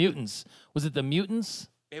 What The mutants. Was it the mutants?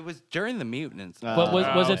 it was during the mutants. But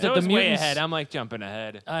was it so that it's the way mutants? ahead. I'm like jumping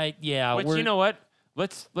ahead. Yeah. Which we're, you know what?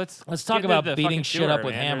 Let's Let's talk get about the beating fucking shit sewer, up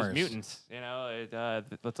with man. There's hammers. Mutants, you know.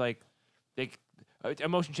 Let's like, a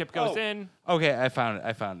motion chip goes in. Okay, I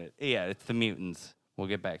found it. Yeah, it's the mutants. We'll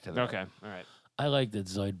get back to that. Okay, all right. I like that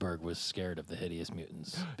Zoidberg was scared of the hideous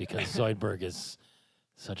mutants because Zoidberg is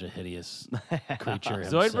such a hideous creature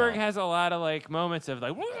himself. Zoidberg has a lot of like moments of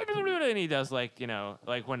like, and he does like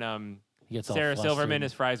like when He gets all Sarah Silverman flustered.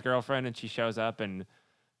 is Fry's girlfriend and she shows up and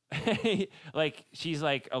like she's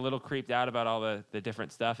like a little creeped out about all the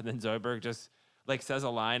different stuff and then Zoidberg just like says a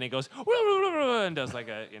line and goes and does like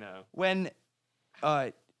a When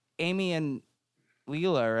Amy and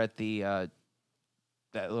Leela are at the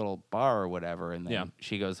that little bar or whatever, and then Yeah.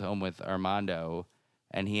 she goes home with Armando,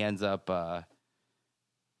 and he ends up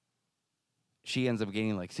she ends up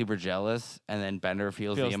getting like super jealous, and then Bender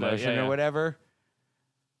feels the Feels the- emotion yeah. or whatever,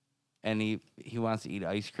 and he wants to eat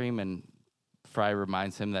ice cream, and Fry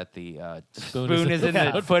reminds him that the spoon is in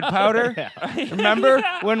the foot powder. Remember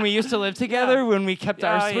when we used to live together when we kept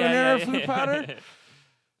our spoon in our foot powder?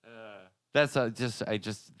 That's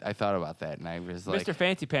I thought about that, and I was like, Mr.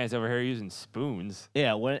 Fancy Pants over here using spoons.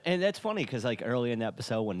 Yeah, and that's funny because like early in the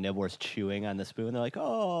episode when Nibler's chewing on the spoon, they're like,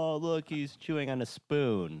 "Oh, look, he's chewing on a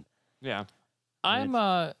spoon." Yeah. I'm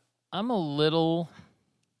a little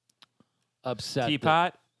upset.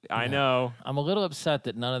 Teapot. I know. I'm a little upset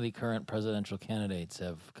that none of the current presidential candidates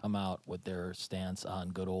have come out with their stance on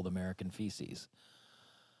good old American feces,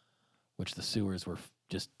 which the sewers were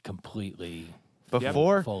just completely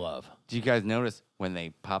before. full of. Do you guys notice when they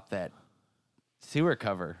popped that sewer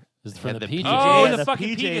cover? This is from had the PJs. Oh, Yeah, the the fucking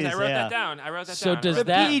PJs. I PJs, wrote yeah. that down. I wrote that So down. does The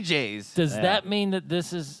that- PJs. Does Yeah. that mean that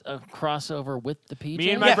this is a crossover with the PJs? Me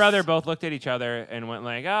and my Yes. brother both looked at each other and went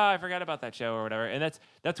like, "Oh, I forgot about that show or whatever." And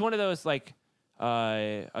that's one of those like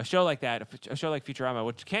a show like that, a show like Futurama,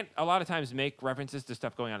 which can't a lot of times make references to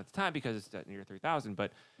stuff going on at the time because it's the year 3000.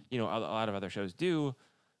 But a lot of other shows do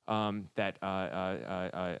that.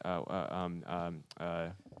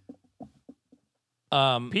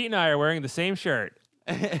 Pete and I are wearing the same shirt.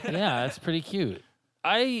 Yeah, that's pretty cute.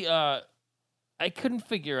 I couldn't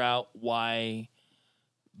figure out why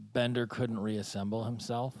Bender couldn't reassemble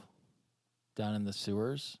himself down in the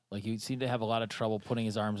sewers. Like he seemed to have a lot of trouble putting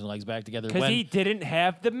his arms and legs back together. Because he didn't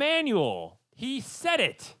have the manual. He said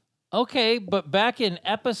it. Okay, but back in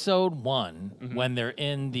episode 1, Mm-hmm. when they're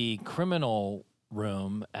in the criminal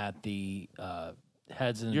room at the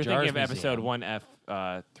Heads in the You're Jars thinking of episode Museum,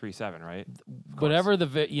 1F37, right? whatever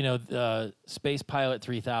the Space Pilot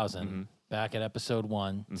 3000, Mm-hmm. back at episode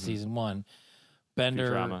 1, season 1,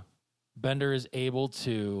 Bender Futurama. Bender is able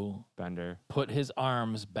to Bender. put his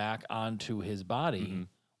arms back onto his body Mm-hmm.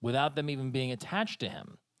 without them even being attached to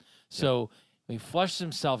him. So when he flushes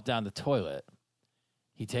himself down the toilet,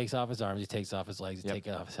 he takes off his arms, he takes off his legs, he takes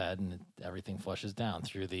off his head, and everything flushes down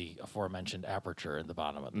through the aforementioned aperture in the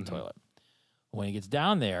bottom of the toilet. When he gets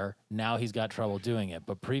down there, now he's got trouble doing it.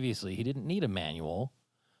 But previously, he didn't need a manual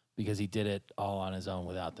because he did it all on his own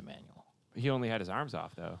without the manual. He only had his arms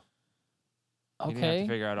off, though. He didn't have Okay. to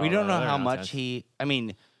figure out all We don't that know other how nonsense. much I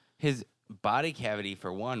mean, his body cavity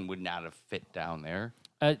for one would not have fit down there.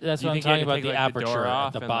 That's You what I'm think he had talking to about, take, the like, the door aperture at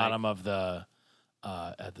off the and, bottom of the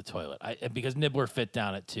at the toilet. Because Nibbler fit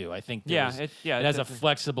down it too. I think Yeah, there's- it it has a it's-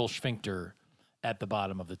 flexible sphincter at the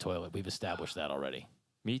bottom of the toilet. We've established that already.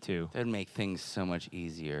 Me too. That'd make things so much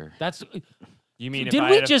easier. That's You mean if Didn't I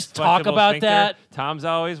we had a just talk flexible about sphincter? that? Tom's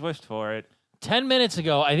always wished for it. 10 minutes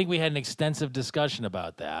ago. I think we had an extensive discussion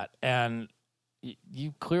about that, and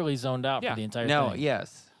you clearly zoned out Yeah. for the entire No, thing.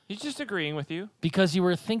 yes. He's just agreeing with you. Because you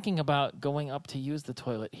were thinking about going up to use the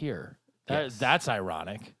toilet here. Yes. That's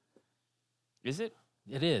ironic. Is it?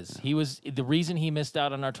 It is. He was the reason he missed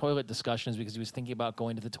out on our toilet discussion is because he was thinking about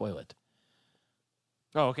going to the toilet.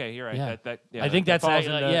 Oh, okay, you're right. Yeah. Yeah, I think that that's falls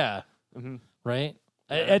actually, into- yeah. Mhm. Right.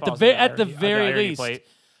 Yeah, At that the falls very into at the irony- very irony least, plate.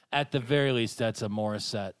 at the very least, that's a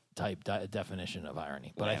Morissette type definition of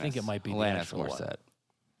irony. But I think it might be the Alanis actual one. Morissette.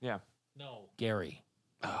 Yeah. No, Gary.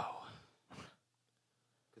 Oh.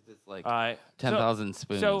 Because it's like Uh, 10,000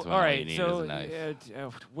 spoons. So, when all right. you need So, is a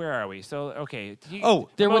knife. where are we? So, okay. Oh,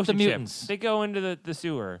 they're with the motion chip. mutants. They go into the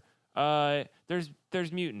sewer.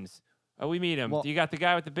 There's mutants. We meet them. Well- You got the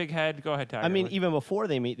guy with the big head. Go ahead, Tiger. I mean, What- even before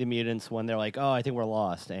they meet the mutants, when they're like, "Oh, I think we're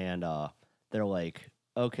lost," and they're like,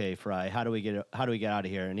 "Okay, Fry, how do we get out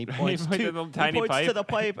of here?" And he points, points to, to the he tiny points to pipe. the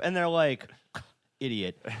pipe, and they're like,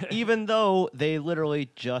 "Idiot!" Even though they literally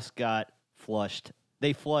just got flushed.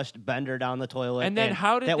 They flushed Bender down the toilet, And then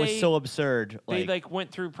how did that they- was so absurd? they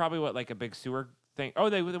went through probably like a big sewer thing. Oh,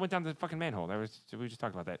 they went down the fucking manhole. We just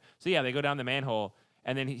talked about that. So yeah, they go down the manhole,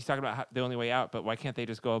 and then he's talking about the only way out. But why can't they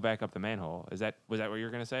just go back up the manhole? Was that what you were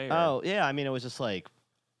gonna say? or- Oh yeah, I mean, it was just like,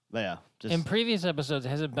 yeah, just In previous episodes,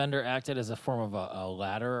 hasn't Bender acted as a form of a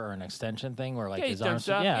ladder or an extension thing where like yeah, he's his done arms?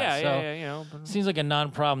 stuff. Yeah, so yeah. You know, but- seems like a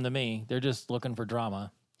non-problem to me. They're just looking for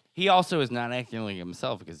drama. He also is not acting like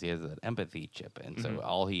himself because he has that empathy chip, and Mm-hmm. so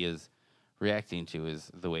all he is reacting to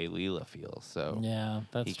is the way Leela feels. So Yeah,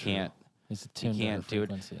 that's he true. can't. He's He attuned to her can't do it.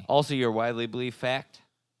 frequency. Also, your widely believed fact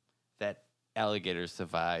that alligators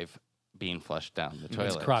survive being flushed down the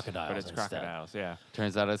toilet. It's crocodiles. but it's instead. crocodiles. Yeah.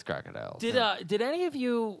 Turns out it's crocodiles. Did any of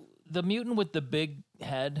you the mutant with the big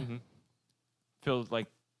head? Mm-hmm. Phil like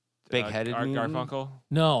Big-headed mutant? Garfunkel.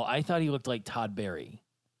 No, I thought he looked like Todd Berry.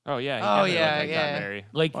 Oh yeah. he Oh, definitely yeah, looked like yeah. Todd Berry.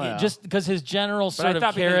 Like Oh, yeah. just because his general But sort I of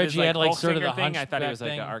thought because of carriage, his, he had like folk sort of the singer thing. I thought he hunchback was like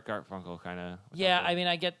thing. an Art Garfunkel kind of. Yeah, I mean,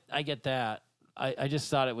 I get that. I just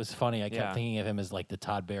thought it was funny. I kept Yeah. thinking of him as like the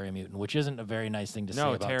Todd Berry mutant, which isn't a very nice thing to say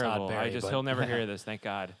No, about terrible. Todd Berry. but He'll never hear this. Thank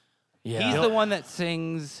God. Yeah. He's the one that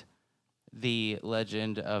sings the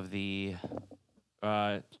legend of the.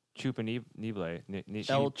 Chupa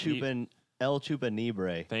Nible. El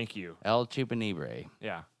Chupanibre. Thank you. El Chupanibre.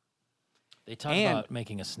 Yeah. They talk And- about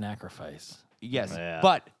making a sacrifice. Yes, Yeah.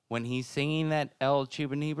 but when he's singing that El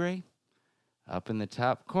Chupanibre, up in the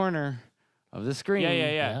top corner of the screen. Yeah.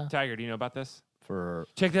 Yeah. Tiger, do you know about this? For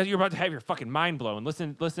Check that. You're about to have your fucking mind blown.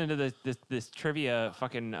 Listen to this trivia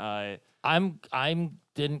fucking. I'm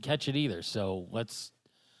didn't catch it either. So let's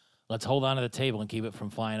hold on to the table and keep it from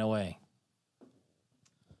flying away.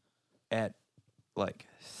 At like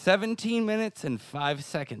 17 minutes and 5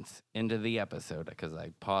 seconds into the episode, because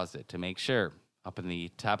I paused it to make sure, up in the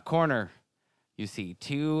top corner, you see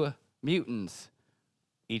two mutants,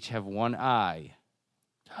 each have one eye.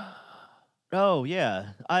 oh yeah,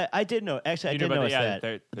 I did know. Actually, I You did know about notice that?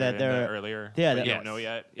 that They're in the they're earlier. yeah, but that- you don't know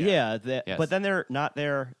yet. yeah. Yes. But then they're not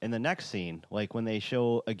there in the next scene. Like when they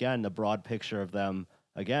show again the broad picture of them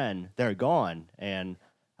again, they're gone, and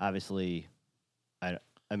obviously,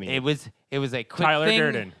 I mean, It was a quick Tyler thing.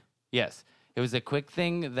 Durden. Yes, it was a quick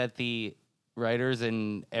thing that the writers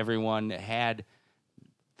and everyone had.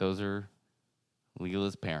 Those are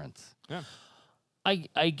Leela's parents. Yeah.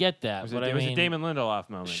 I get that, It was, but a, I it was mean, a Damon Lindelof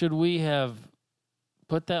moment. should we have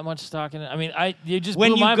put that much stock in it? I mean, you just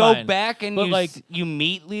When blew you my go mind. back and But, you like- you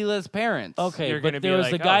meet Leela's parents. Okay, You're gonna but be there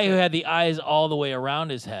was like, the oh, guy who shit. had the eyes all the way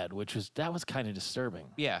around his head, which was kind of disturbing.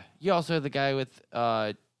 Yeah. You also had the guy with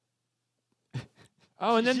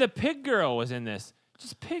Oh, and then the pig girl was in this.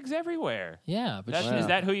 Just pigs everywhere. Yeah, but That's, she- Is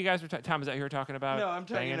that who you guys were? Tom, is that who you were talking about? No, I'm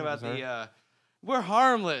talking Banging? about Was her? the we're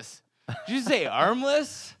harmless. Did you say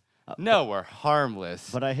armless? No, we're harmless.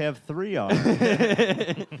 but I have 3 arms.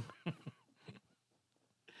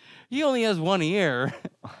 He only has one ear.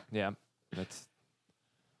 Yeah, that's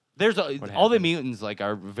There's all the happened? mutants like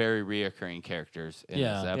are very reoccurring characters in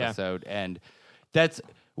Yeah. this Yeah. episode, and that's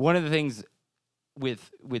one of the things with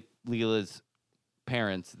Leela's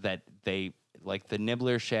parents that they like the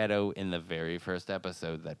Nibbler shadow in the very first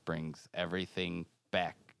episode that brings everything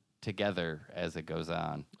back together as it goes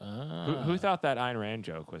on. who thought that Ayn Rand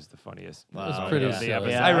joke was the funniest. It was Wow, pretty yeah.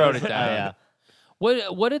 silly. I wrote it down. Yeah.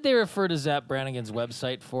 What did they refer to Zap Brannigan's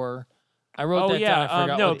website for? I wrote Oh that yeah, down. I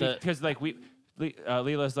forgot no, what the. because like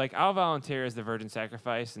Leela's like, I'll volunteer as the Virgin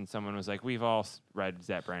Sacrifice, and someone was like, we've all read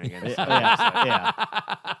Zap Brannigan's. yeah.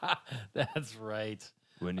 That's right.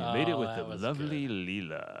 When he made it Oh, with that the was lovely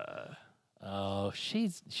Leela. Oh, she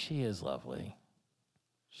is lovely.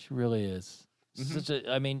 She really is.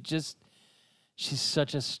 She's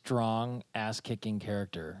such a strong ass kicking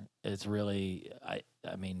character. It's really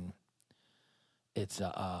it's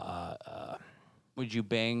Would you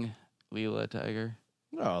bang Leela, Tiger?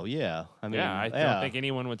 Oh yeah. I mean, Yeah, I don't think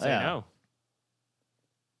anyone would say Yeah. no.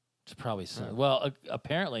 It's probably so. Well,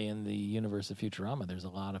 apparently in the universe of Futurama, there's a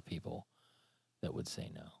lot of people that would say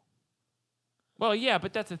no. Well, yeah,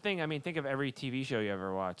 but that's the thing. I mean, think of every TV show you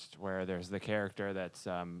ever watched where there's the character that's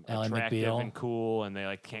attractive McBeal. and cool, and they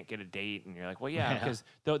like can't get a date, and you're like, well, yeah, because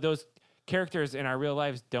those characters in our real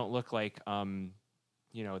lives don't look like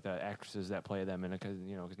the actresses that play them, and because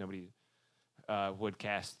nobody would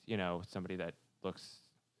cast somebody that looks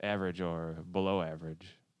average or below average.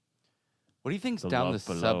 What do you think's The down the love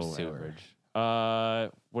below sub-sewer?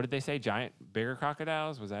 average. What did they say? Bigger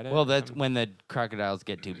crocodiles? Was that it? Well, that's when the crocodiles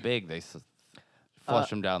get too big, they flush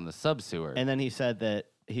them down the sub-sewer. And then he said that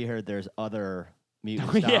he heard there's other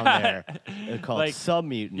mutants down there called Like-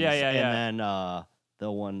 sub-mutants. Yeah, yeah, yeah. And then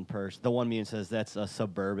the one mutant says that's a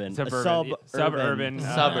suburban. Suburban. Suburban.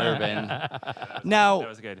 Suburban. that Now,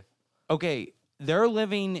 was good. okay, they're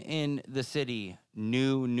living in the city,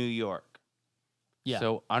 New York. Yeah.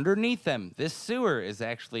 So underneath them, this sewer is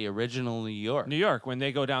actually original New York. New York. When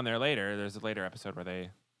they go down there later, there's a later episode where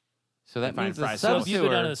they. So that Fine means the fries. So if you go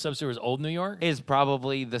down to sub-sewer the sub-sewer is Old New York? is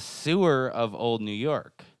probably the sewer of old New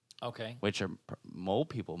York, Okay. which mole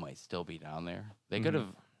people might still be down there. They could have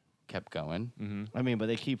kept going. Mm-hmm. I mean, but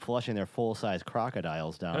they keep flushing their full-size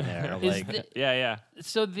crocodiles down there. Is like, the- Yeah, yeah.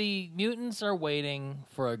 so the mutants are waiting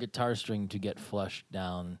for a guitar string to get flushed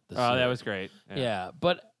down the Oh, that sewer. was great. Yeah,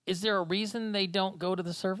 but is there a reason they don't go to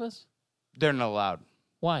the surface? They're not allowed.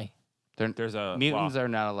 Why? There's a Mutants law. are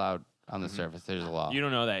not allowed on the surface. There's a law. You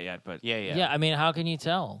don't know that yet, but Yeah, yeah. Yeah, I mean, how can you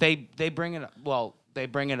tell? They bring it up. Well, they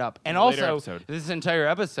bring it up, and In a later also episode. this entire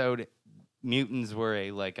episode, mutants were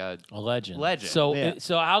a Legend. Legend. So, Yeah.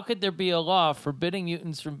 so how could there be a law forbidding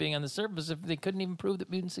mutants from being on the surface if they couldn't even prove that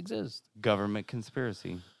mutants exist? government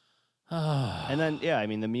conspiracy. and then I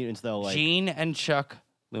mean the mutants though, like Gene and Chuck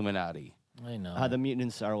Illuminati. I know. the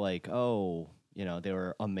mutants are like, oh, they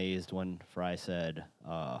were amazed when Fry said,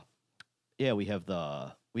 yeah, we have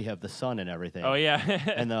the sun and everything. oh yeah,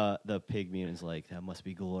 And the pig mutant's like, that must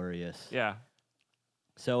be glorious. yeah.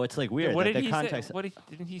 So it's like weird What that did the he context say?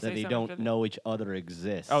 Didn't he say that they something don't after that? know each other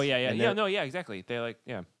exists. Oh yeah, yeah, And yeah. they're- No, yeah, exactly. They like,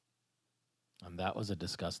 yeah, And that was a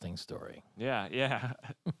disgusting story. yeah, yeah.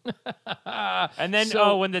 And then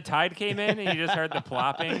So- when the tide came in, and you just heard the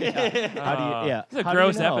plopping. How do you? Yeah, it's a how do you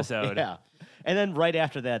gross know? episode. Yeah. And then right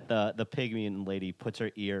after that, the pig mutant lady puts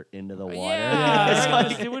her ear into the water. Yeah, It's right,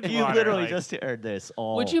 like, the sewage you water, literally like- just heard this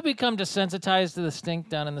all. Would you become desensitized to the stink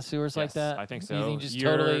down in the sewers like Yes, that? I think You so. think just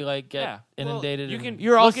You're- totally like get yeah. inundated? You and- can.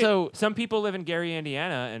 You're look at- also- some people live in Gary,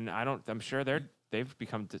 Indiana, and I'm sure they've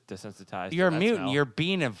become desensitized. You're a to that mutant. smell. You're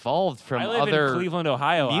being evolved from I live other. in Cleveland,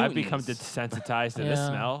 Ohio. I've become mutants. desensitized to this Yeah.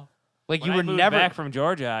 smell. Like When you I were moved never. back from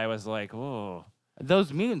Georgia. I was like, oh.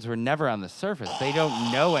 Those mutants were never on the surface. They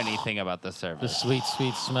don't know anything about the the surface. sweet,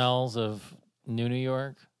 sweet smells of New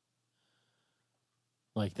York,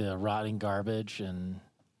 like the rotting garbage and.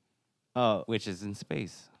 Oh, Which is in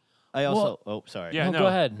space. I also. oh, sorry. Yeah, No, no, go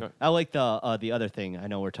ahead. I like the other thing. I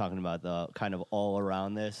know we're talking about the kind of all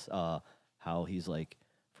around this. How he's like,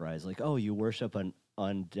 Fry's like, oh, you worship an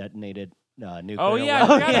undetonated nuclear. Oh yeah, I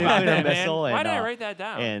weapon, forgot about nuclear that, man. missile, Why and, did I write that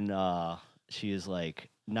down? And she is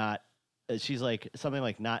like not. She's like something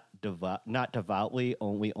like not devoutly,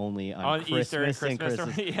 only on Easter and Christmas and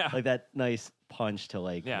Christmas, Christmas. yeah. Like that nice punch to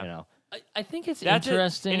like Yeah. I think it's That's it.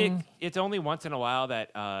 interesting. And it's only once in a while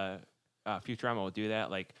that Futurama will do that.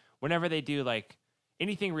 Like whenever they do like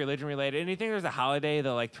anything religion related, anything there's a holiday,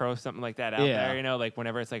 they'll like throw something like that out Yeah. there. Like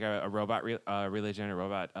whenever it's like a robot religion, a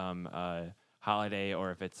robot holiday,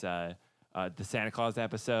 or if it's the Santa Claus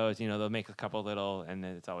episodes, they'll make a couple little, and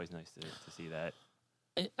then it's always nice to see that.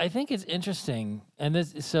 I think it's interesting, and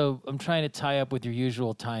this. So I'm trying to tie up with your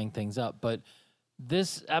usual tying things up, but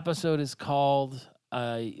this episode is called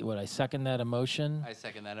I second that emotion, I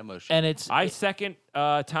second that emotion. and it's I second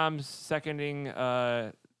Tom's seconding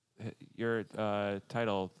your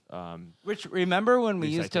title. Which remember when we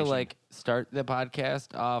used to Recitation. like start the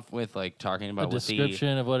podcast off with like talking a about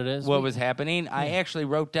description of what it is. what was happening? I actually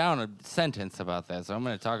wrote down a sentence about that, so I'm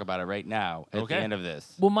going to talk about it right now at Okay. the end of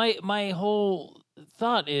this. Well, my whole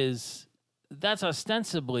thought is that's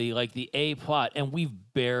ostensibly like the A plot, and we've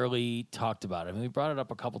barely talked about it. I mean, we brought it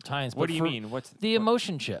up a couple times. What but do you for mean? What's the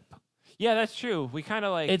emotion chip? Yeah, that's true. We kind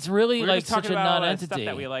of like It's really we were like just talking such a about all that non-entity. stuff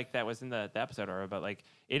that we like that was in the episode, but like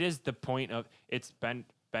it is the point of it's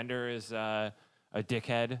Bender is a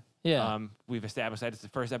dickhead. Yeah. We've established that it's the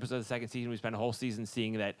first episode of the second season. We spent a whole season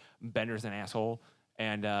seeing that Bender's an asshole,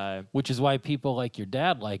 and Which is why people like your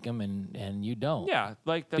dad like him, and you don't. yeah,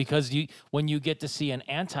 like that's, Because when you get to see an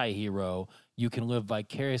anti-hero, you can live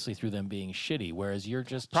vicariously through them being shitty, whereas you're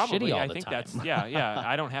just probably shitty all I the think time. that's yeah.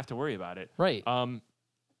 I don't have to worry about it. Right.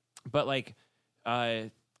 But like,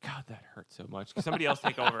 God, that hurt so much. Somebody else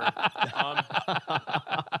take over.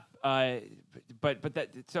 But that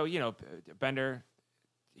so Bender,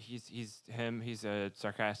 he's him. He's a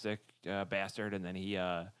sarcastic bastard, and then he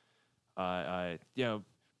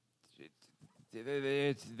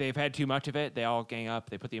they've had too much of it. They all gang up.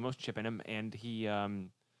 They put the emotion chip in him, and he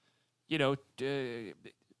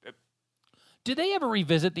Did they ever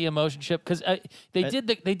revisit the emotion chip? Because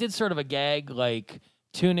they did sort of a gag like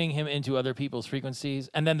tuning him into other people's frequencies,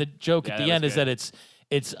 and then the joke at that the end was is good. that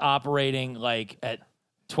it's operating like at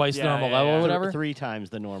twice the normal level or whatever. 3 times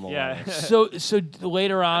the normal. Yeah. level. So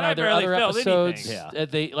later on, And I are there barely other felt episodes?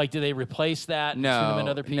 anything. Yeah. Do they replace that? And tune them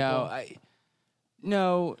into other people.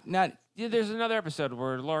 No, not. Yeah, there's another episode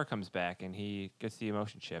where Laura comes back and he gets the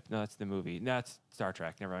emotion chip. No, that's the movie. No, that's Star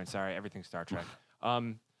Trek. Never mind. Sorry, everything's Star Trek. No,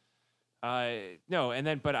 and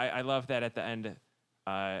then but I love that at the end,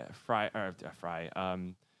 Fry.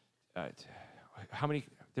 How many?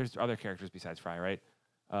 There's other characters besides Fry, right?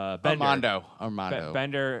 Bender.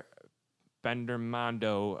 Armando. Bender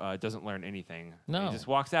Mondo doesn't learn anything. No. He just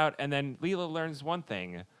walks out, and then Leela learns one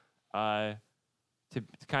thing. To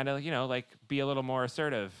kind of like be a little more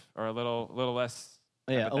assertive or a little less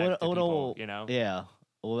Yeah, empathetic to a little, people, Yeah,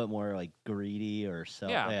 a little bit more like greedy or so.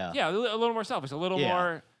 yeah, a little more selfish, a little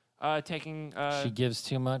Yeah. more taking. She gives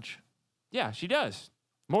too much. Yeah, she does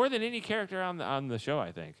more than any character on the show,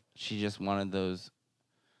 I think. She just wanted those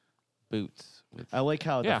boots with I like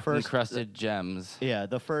how Yeah. the first encrusted gems. Yeah,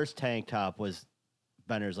 the first tank top was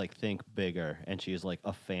Bender's like think bigger, and she's like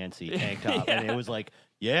a fancy tank top, and it was like,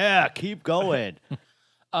 yeah, keep going.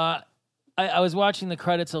 I was watching the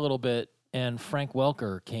credits a little bit, and Frank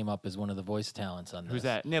Welker came up as one of the voice talents on this. Who's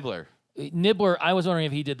that? Nibbler. Nibbler. I was wondering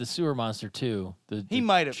if he did the sewer monster too. He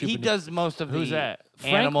might have. He Chupa- does most of Who's the that?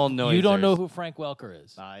 animal noises. You don't know who Frank Welker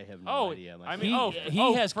is. I have no Oh, idea. I myself. mean,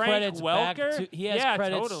 He has Frank credits back Welker? to- he has yeah,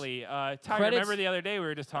 credits- totally. Tiger, credits- remember the other day we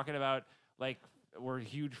were just talking about like we're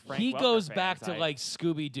huge Frank. He Welker goes fans. back to like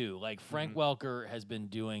Scooby Doo. Like Frank Welker has been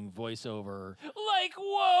doing voiceover. like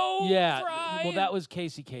whoa. Yeah, Fry. well, that was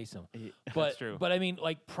Casey Kasem. But That's true. But I mean,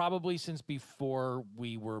 like probably since before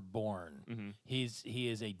we were born, Mhm. he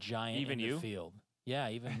is a giant Even in you? the field. Yeah,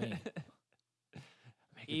 even me.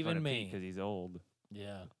 Making even fun of me. because he's old.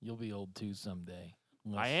 Yeah, you'll be old too someday.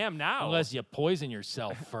 I am now. Unless you poison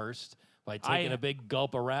yourself first by taking I- a big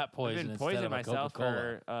gulp of rat I've poison been instead poisoning of a myself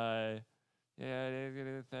Coca-Cola. for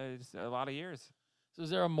it's a lot of years. So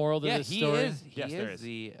is there a moral to Yeah, this he story? is. He Yes, there is is.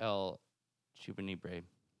 the El Chupanibre.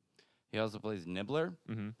 He also plays Nibbler,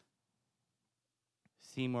 Mm-hmm.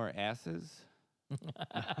 Seymour Asses,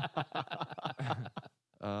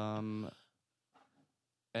 and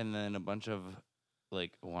then a bunch of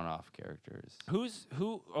like one-off characters.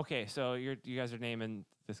 Who? Okay, so you guys are naming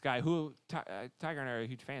this guy who Tiger and I are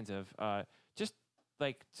huge fans of. Just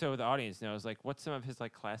like so the audience knows, like what's some of his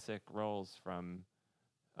like classic roles from?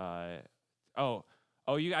 I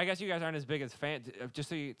guess you guys aren't as big as fans. Just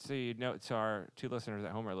so you know, so our two listeners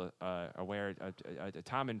at home are aware.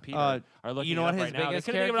 Tom and Peter are looking. you know it what up his right now. biggest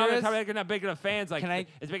They couldn't think of character another is? time they're not big enough fans. Like Can I-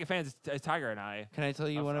 as big a fans as Tiger and I. Can I tell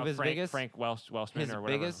you one of his Frank, biggest? Frank Welshman his or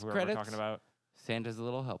whatever, biggest whoever we're credits? talking about. Santa's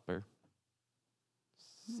Little Helper.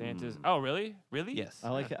 Santa's. Oh, really? Really? Yes. I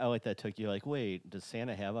like that took you like, wait, does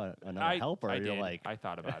Santa have another helper? I You're did. like, I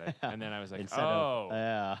thought about it, and then I was like, instead oh, of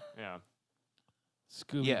yeah. yeah.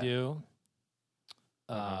 Scooby Doo,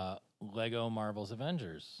 Lego Marvel's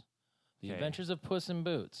Avengers, The Okay. Adventures of Puss in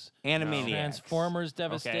Boots, Animaniacs. Transformers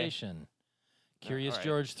Devastation, Curious alright.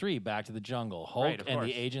 George 3, Back to the Jungle, Hulk Right, of and the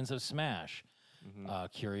course. Agents of Smash,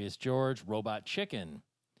 Mhm. Curious George, Robot Chicken,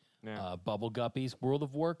 Yeah. Bubble Guppies, World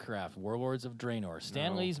of Warcraft, Warlords of Draenor,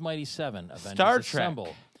 Stan No. Lee's Mighty Seven, Avengers Star Trek.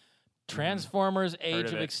 Assemble, Transformers Age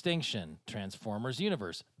of of it. Extinction, Transformers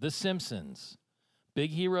Universe, The Simpsons,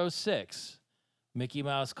 Big Hero 6, Mickey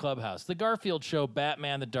Mouse Clubhouse, The Garfield Show,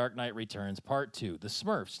 Batman The Dark Knight Returns, Part 2, The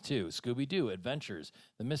Smurfs 2, Scooby-Doo, Adventures,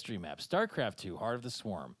 The Mystery Map, StarCraft 2, Heart of the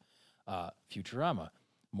Swarm, Futurama,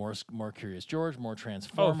 more Curious George, more Oh,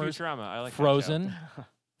 Transformers, Futurama. I like that show. Frozen,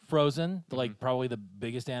 Frozen, like probably the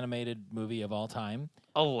biggest animated movie of all time.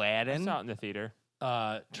 I Aladdin. saw it in the theater.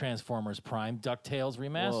 Transformers Prime, DuckTales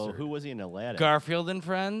Remastered. Whoa, who was he in Aladdin? Garfield and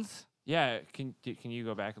Friends. Yeah, can you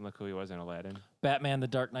go back and look who he was in Aladdin? Batman: The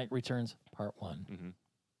Dark Knight Returns, Part 1.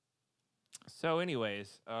 So,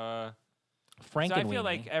 anyways, so Frank I feel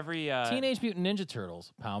like every Teenage Mutant Ninja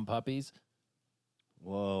Turtles, Pound Puppies,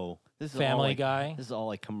 Whoa, this is Family all like, Guy. This is all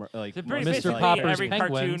like like it's pretty Mr. basically Popper's every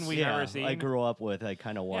Penguins. cartoon we've yeah, ever seen. I grew up with, like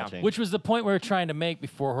kind of watching. which was the point we were trying to make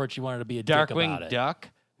before Horchie wanted to be a dick about Darkwing it. Duck.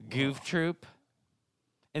 Goof Troop.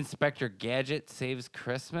 Inspector Gadget Saves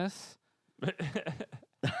Christmas.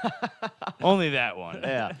 Only that one.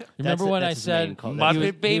 Yeah. Remember when I that's his main said call- Muppet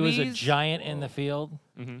he was a Babies? giant in the field?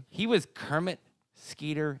 He was Kermit,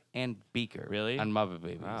 Skeeter, and Beaker. Really? On Muppet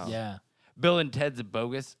Babies. Wow. Yeah. Bill and Ted's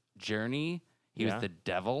Bogus Journey. He Yeah. was the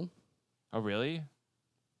devil Oh, really?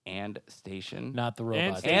 and Station. Not the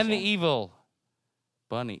robot. Station. And the evil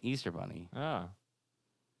bunny, Easter Bunny. Oh.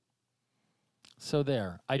 So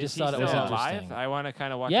there. I just Is he thought it was still interesting. alive? I want to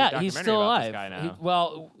kind of watch a Yeah, documentary he's still about alive. this guy now.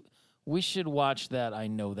 Well, we should watch that. I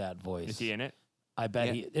know that voice. Is he in it? I bet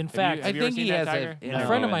Yeah. he. In Have fact, you, have you I ever think seen he that, has a- Tiger? Yeah. a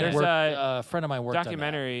friend of mine There's worked. a A friend of mine worked on that.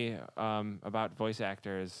 documentary about voice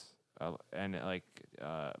actors and like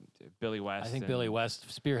Billy West. I think and, Billy West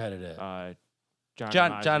spearheaded it.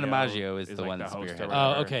 John DiMaggio is the like one that host or spearheaded it.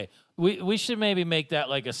 whatever. Oh, okay. We should maybe make that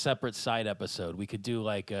like a separate side episode. We could do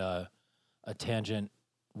like a tangent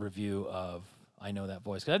review of I Know That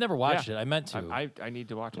Voice because I never watched it. I meant to. I need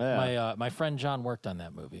to watch it. Yeah. My friend John worked on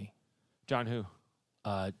that movie. John who?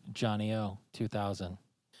 Johnny O 2000.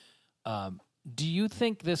 Do you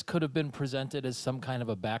think this could have been presented as some kind of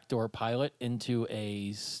a backdoor pilot into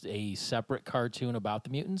a separate cartoon about the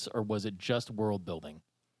mutants, or was it just world building?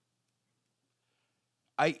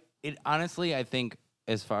 Honestly, I think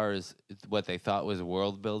as far as what they thought was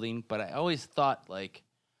world building, but I always thought like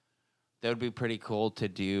that would be pretty cool to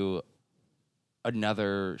do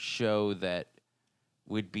another show that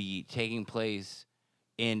would be taking place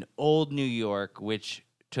in old New York, which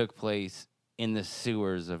took place in the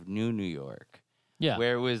sewers of New York. Yeah.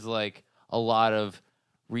 Where it was like a lot of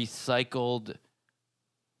recycled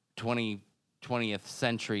 20th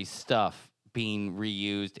century stuff being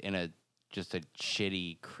reused in just a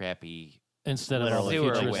shitty, crappy. Instead of Literally,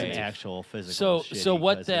 sewer just away. an actual physical. So shitty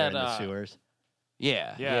what because they're that, in the sewers.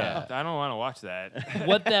 Yeah. Yeah, I don't want to watch that.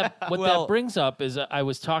 what that Well- brings up is I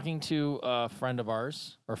was talking to a friend of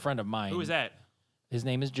ours or a friend of mine. Who was that? His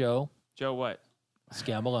name is Joe Joe what?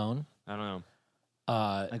 Scamalone. I don't know.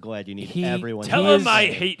 I'm glad you need He- everyone. Tell him I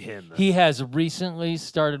hate him. He has recently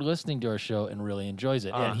started listening to our show and really enjoys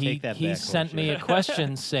it. and Take that he back, sent me a bullshit.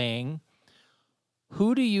 question saying,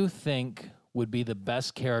 "Who do you think would be the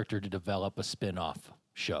best character to develop a spin-off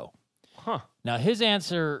show?" Huh. Now his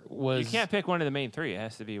answer was You can't pick one of the main three. It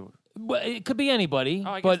has to be. Well, it could be anybody.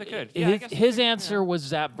 Oh, I guess but they could. Yeah, I his, guess they his could, answer yeah. was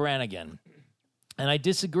Zap Brannigan. And I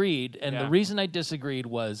disagreed. And the Yeah. reason I disagreed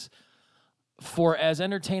was for as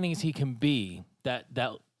entertaining as he can be, that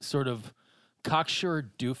sort of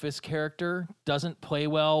cocksure doofus character doesn't play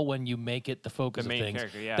well when you make it the focus The main of things.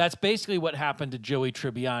 character, yeah. That's basically what happened to Joey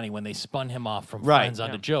Tribbiani when they spun him off from Right, Friends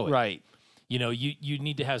onto yeah. Joey. Right. You know, you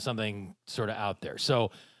need to have something sort of out there.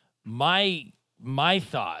 So my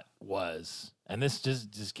thought was, and this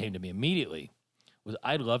just came to me immediately, was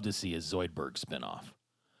I'd love to see a Zoidberg spinoff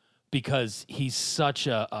because he's such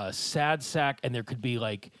a sad sack, and there could be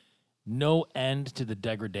like no end to the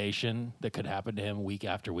degradation that could happen to him week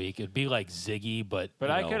after week. It'd be like Ziggy, but But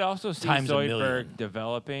you I know, could also see times a million. Zoidberg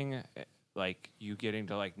developing, like you getting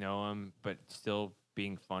to like know him, but still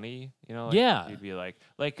being funny. You know, like, Yeah. He'd be like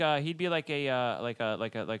he'd be like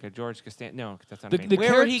a George Costanza. No, that's not The- a main the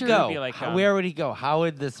Where would he character go? would be like, Where would he go? How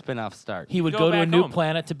would the spinoff start? He would Go go to a back new home.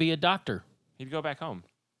 planet to be a doctor. He'd go back home.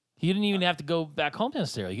 He didn't even have to go back home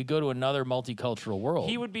necessarily. He could go to another multicultural world.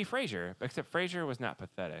 He would be Frasier, except Frasier was not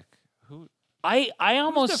pathetic. Who? I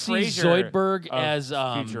almost who's see the Frasier Zoidberg of as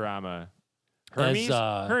Futurama. as,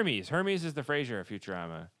 Hermes. Hermes is the Frasier of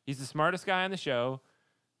Futurama. He's the smartest guy on the show.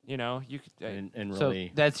 You know, you could. And So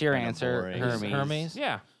really, that's your kinda answer, boring. Hermes. Hermes.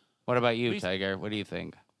 yeah. What about you, Least- Tiger? What do you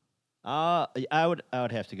think? I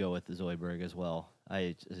would have to go with the Zoidberg as well.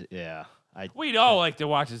 We'd all like to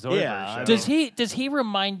watch a Zoidberg Yeah, show. Does he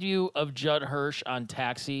remind you of Judd Hirsch on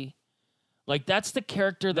Taxi? Like that's the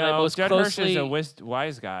character that I No, most Judd Hirsch closely is a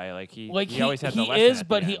wise guy. Like he always had the he lesson is, at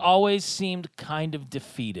but the he end. always seemed kind of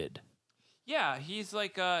defeated. Yeah, he's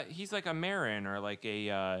like a Marin or like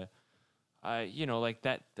a you know, like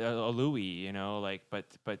that a Louis, you know, like but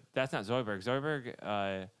that's not Zoidberg.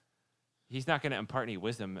 Zoidberg he's not going to impart any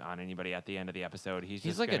wisdom on anybody at the end of the episode. He's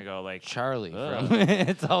just like going a to go like Charlie Ugh. from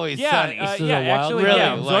It's Always Sunny. This is yeah, a wild- actually, Really,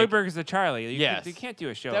 yeah, like- Zoidberg is a Charlie. You Yes. you can't do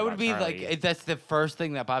a show that would about be Charlie. like that's the first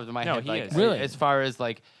thing that pops in my No, head. he Like is. Really? as far as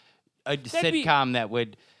like a be- sitcom that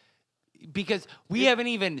would, because we haven't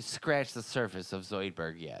even scratched the surface of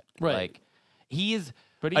Zoidberg yet. Right. Like he's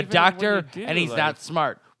But a even when doctor you do, and he's like- not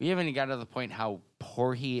smart. We haven't even got to the point how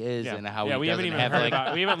poor he is and how yeah, he we doesn't haven't even have heard like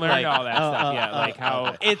about, we haven't learned all that stuff yet. Like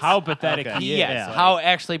how pathetic okay. he is. yes, Yeah. how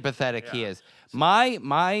actually pathetic he is.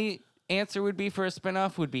 My answer would be for a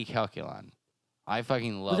spinoff would be Calculon. I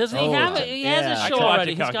fucking love. Doesn't he have it? He has Yeah. a I show could watch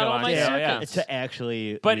already. it, He's got all my Calculon. Yeah, circuits. to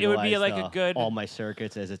actually, But it would be utilize like a the good- All My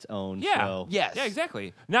Circuits as its own Yeah. show. Yes. Yeah,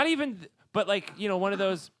 exactly. Not even, But like, you know, one of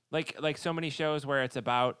those like so many shows where it's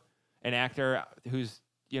about an actor who's,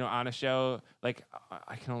 you know, on a show. Like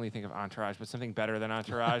I can only think of Entourage, but something better than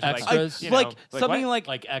Entourage. Extras. Like, you know, something what?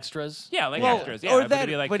 like extras. Yeah, like well, extras. Yeah, or but that,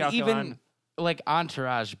 it'd be like but Calculon. even like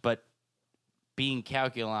Entourage, but being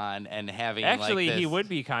Calculon and having Actually, like he this- would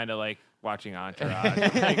be kind of like watching Entourage.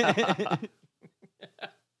 Like,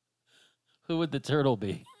 Who would the turtle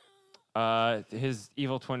be? his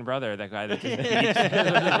evil twin brother, that guy that just beats with his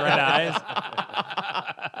red eyes.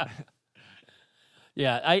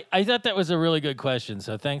 Yeah, I thought that was a really good question.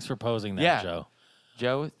 So thanks for posing that, Yeah. Joe.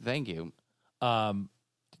 Joe, thank you.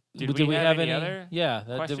 Did do we have any any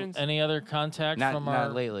other questions? any other contact Not- from not our,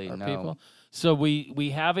 lately, our no. people? So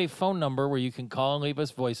we have a phone number where you can call and leave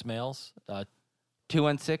us voicemails.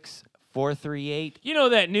 216-438 You know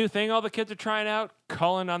that new thing all the kids are trying out?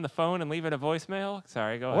 Calling on the phone and leaving a voicemail?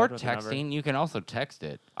 Sorry, go or ahead. with the number. texting. You can also text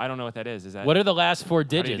it. I don't know what that is. Is that What are the last four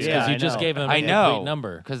do you digits? do Because that? you Yeah, just I know. gave them a I complete know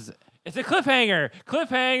number. because It's a cliffhanger.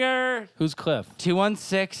 Cliffhanger. Who's Cliff?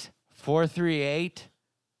 216-438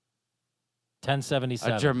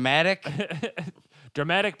 1077. a dramatic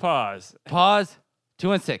Dramatic pause. pause.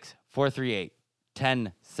 216-438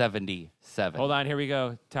 1077. Hold on, here we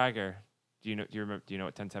go. Tiger. Do you know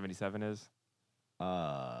what 1077 is? No.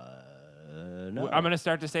 I'm going to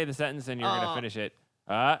start to say the sentence and you're going to finish it.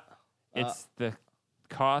 It's the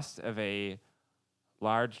cost of a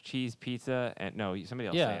large cheese pizza and no, somebody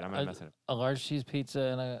else say it. I'm going to mess it up. a large cheese pizza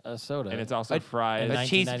and a soda. And it's also A- fries. and a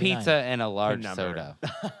cheese 1999. pizza and a large number. soda.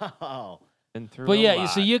 Oh. Been through But a yeah, lot.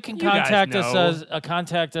 so you can You guys contact us know.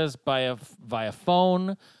 contact us via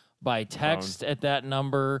phone, by text at that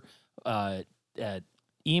number, at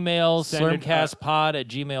email, Send it,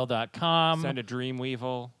 slurmcastpod@gmail.com. Send a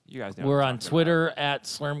Dreamweevil. You guys know. We're what on I'm talking Twitter at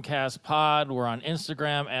slurmcastpod. We're on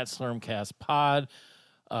Instagram at slurmcastpod.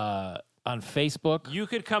 On Facebook. about. You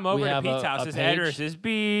could come over to have Pete's a house. His page. address is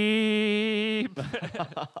beep.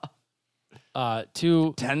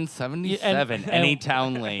 To 1077 and-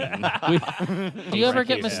 Anytown Lane. do you ever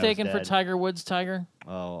get Keith mistaken for Dead. Tiger Woods, Tiger?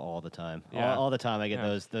 Oh, all the time. Yeah. All the time I get Yeah.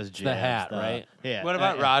 those jabs. the hat, right? Yeah. What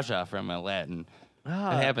about Raja from Aladdin? It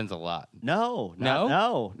happens a lot. No, No?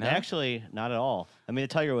 no, No? Actually, not at all. I mean, the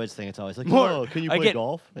Tiger Woods thing. It's always like, More- oh, can you I play get-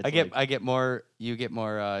 golf? It's I get like, I get more. You get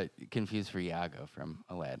more confused for Iago from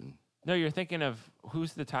Aladdin. No, you're thinking of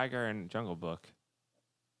who's the tiger in Jungle Book?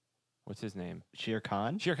 What's his name? Shere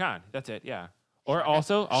Khan. Shere Khan. That's it. Yeah. Or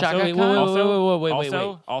also, Shaka Wait, Khan? wait.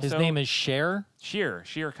 Also, His name is Cher? Shere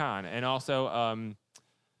Khan, and also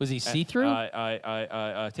Was he see-through?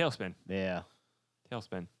 Tailspin. Yeah.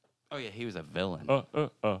 Tailspin. Oh yeah, he was a villain. He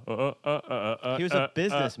was a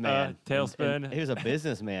businessman. Tailspin. And he was a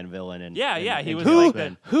businessman villain. And Yeah, he was Who like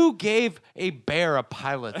that. who gave a bear a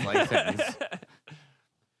pilot's license?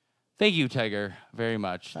 Thank you, Tiger, very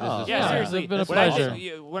much. This Oh. is Yeah, Yeah, fun. it's seriously. been a When I pleasure.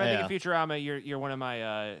 think- when I think of Yeah. Futurama, you're one of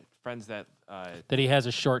my friends that. That he has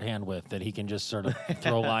a shorthand with that he can just sort of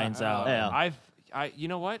throw lines out. Yeah. You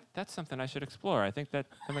know what? That's something I should explore. I think that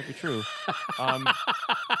might be true.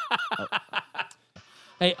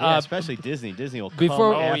 Hey, Yeah, especially Disney. Disney will come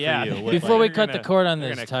before- after Oh, yeah. you. with, before like, we You're cut gonna- the cord on you're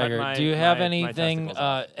this, gonna cut Tiger, my- do you have my anything testicles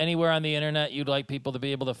off. anywhere on the internet you'd like people to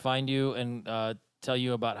be able to find you and tell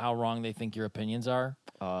you about how wrong they think your opinions are?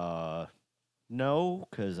 no,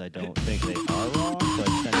 because I don't think they are wrong. But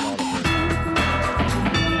send it all to her.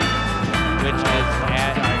 Which is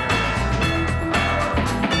at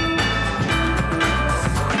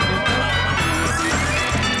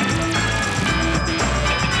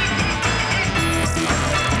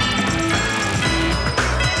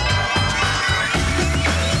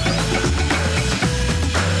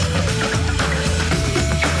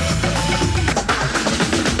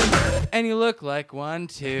and you look like one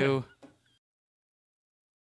too.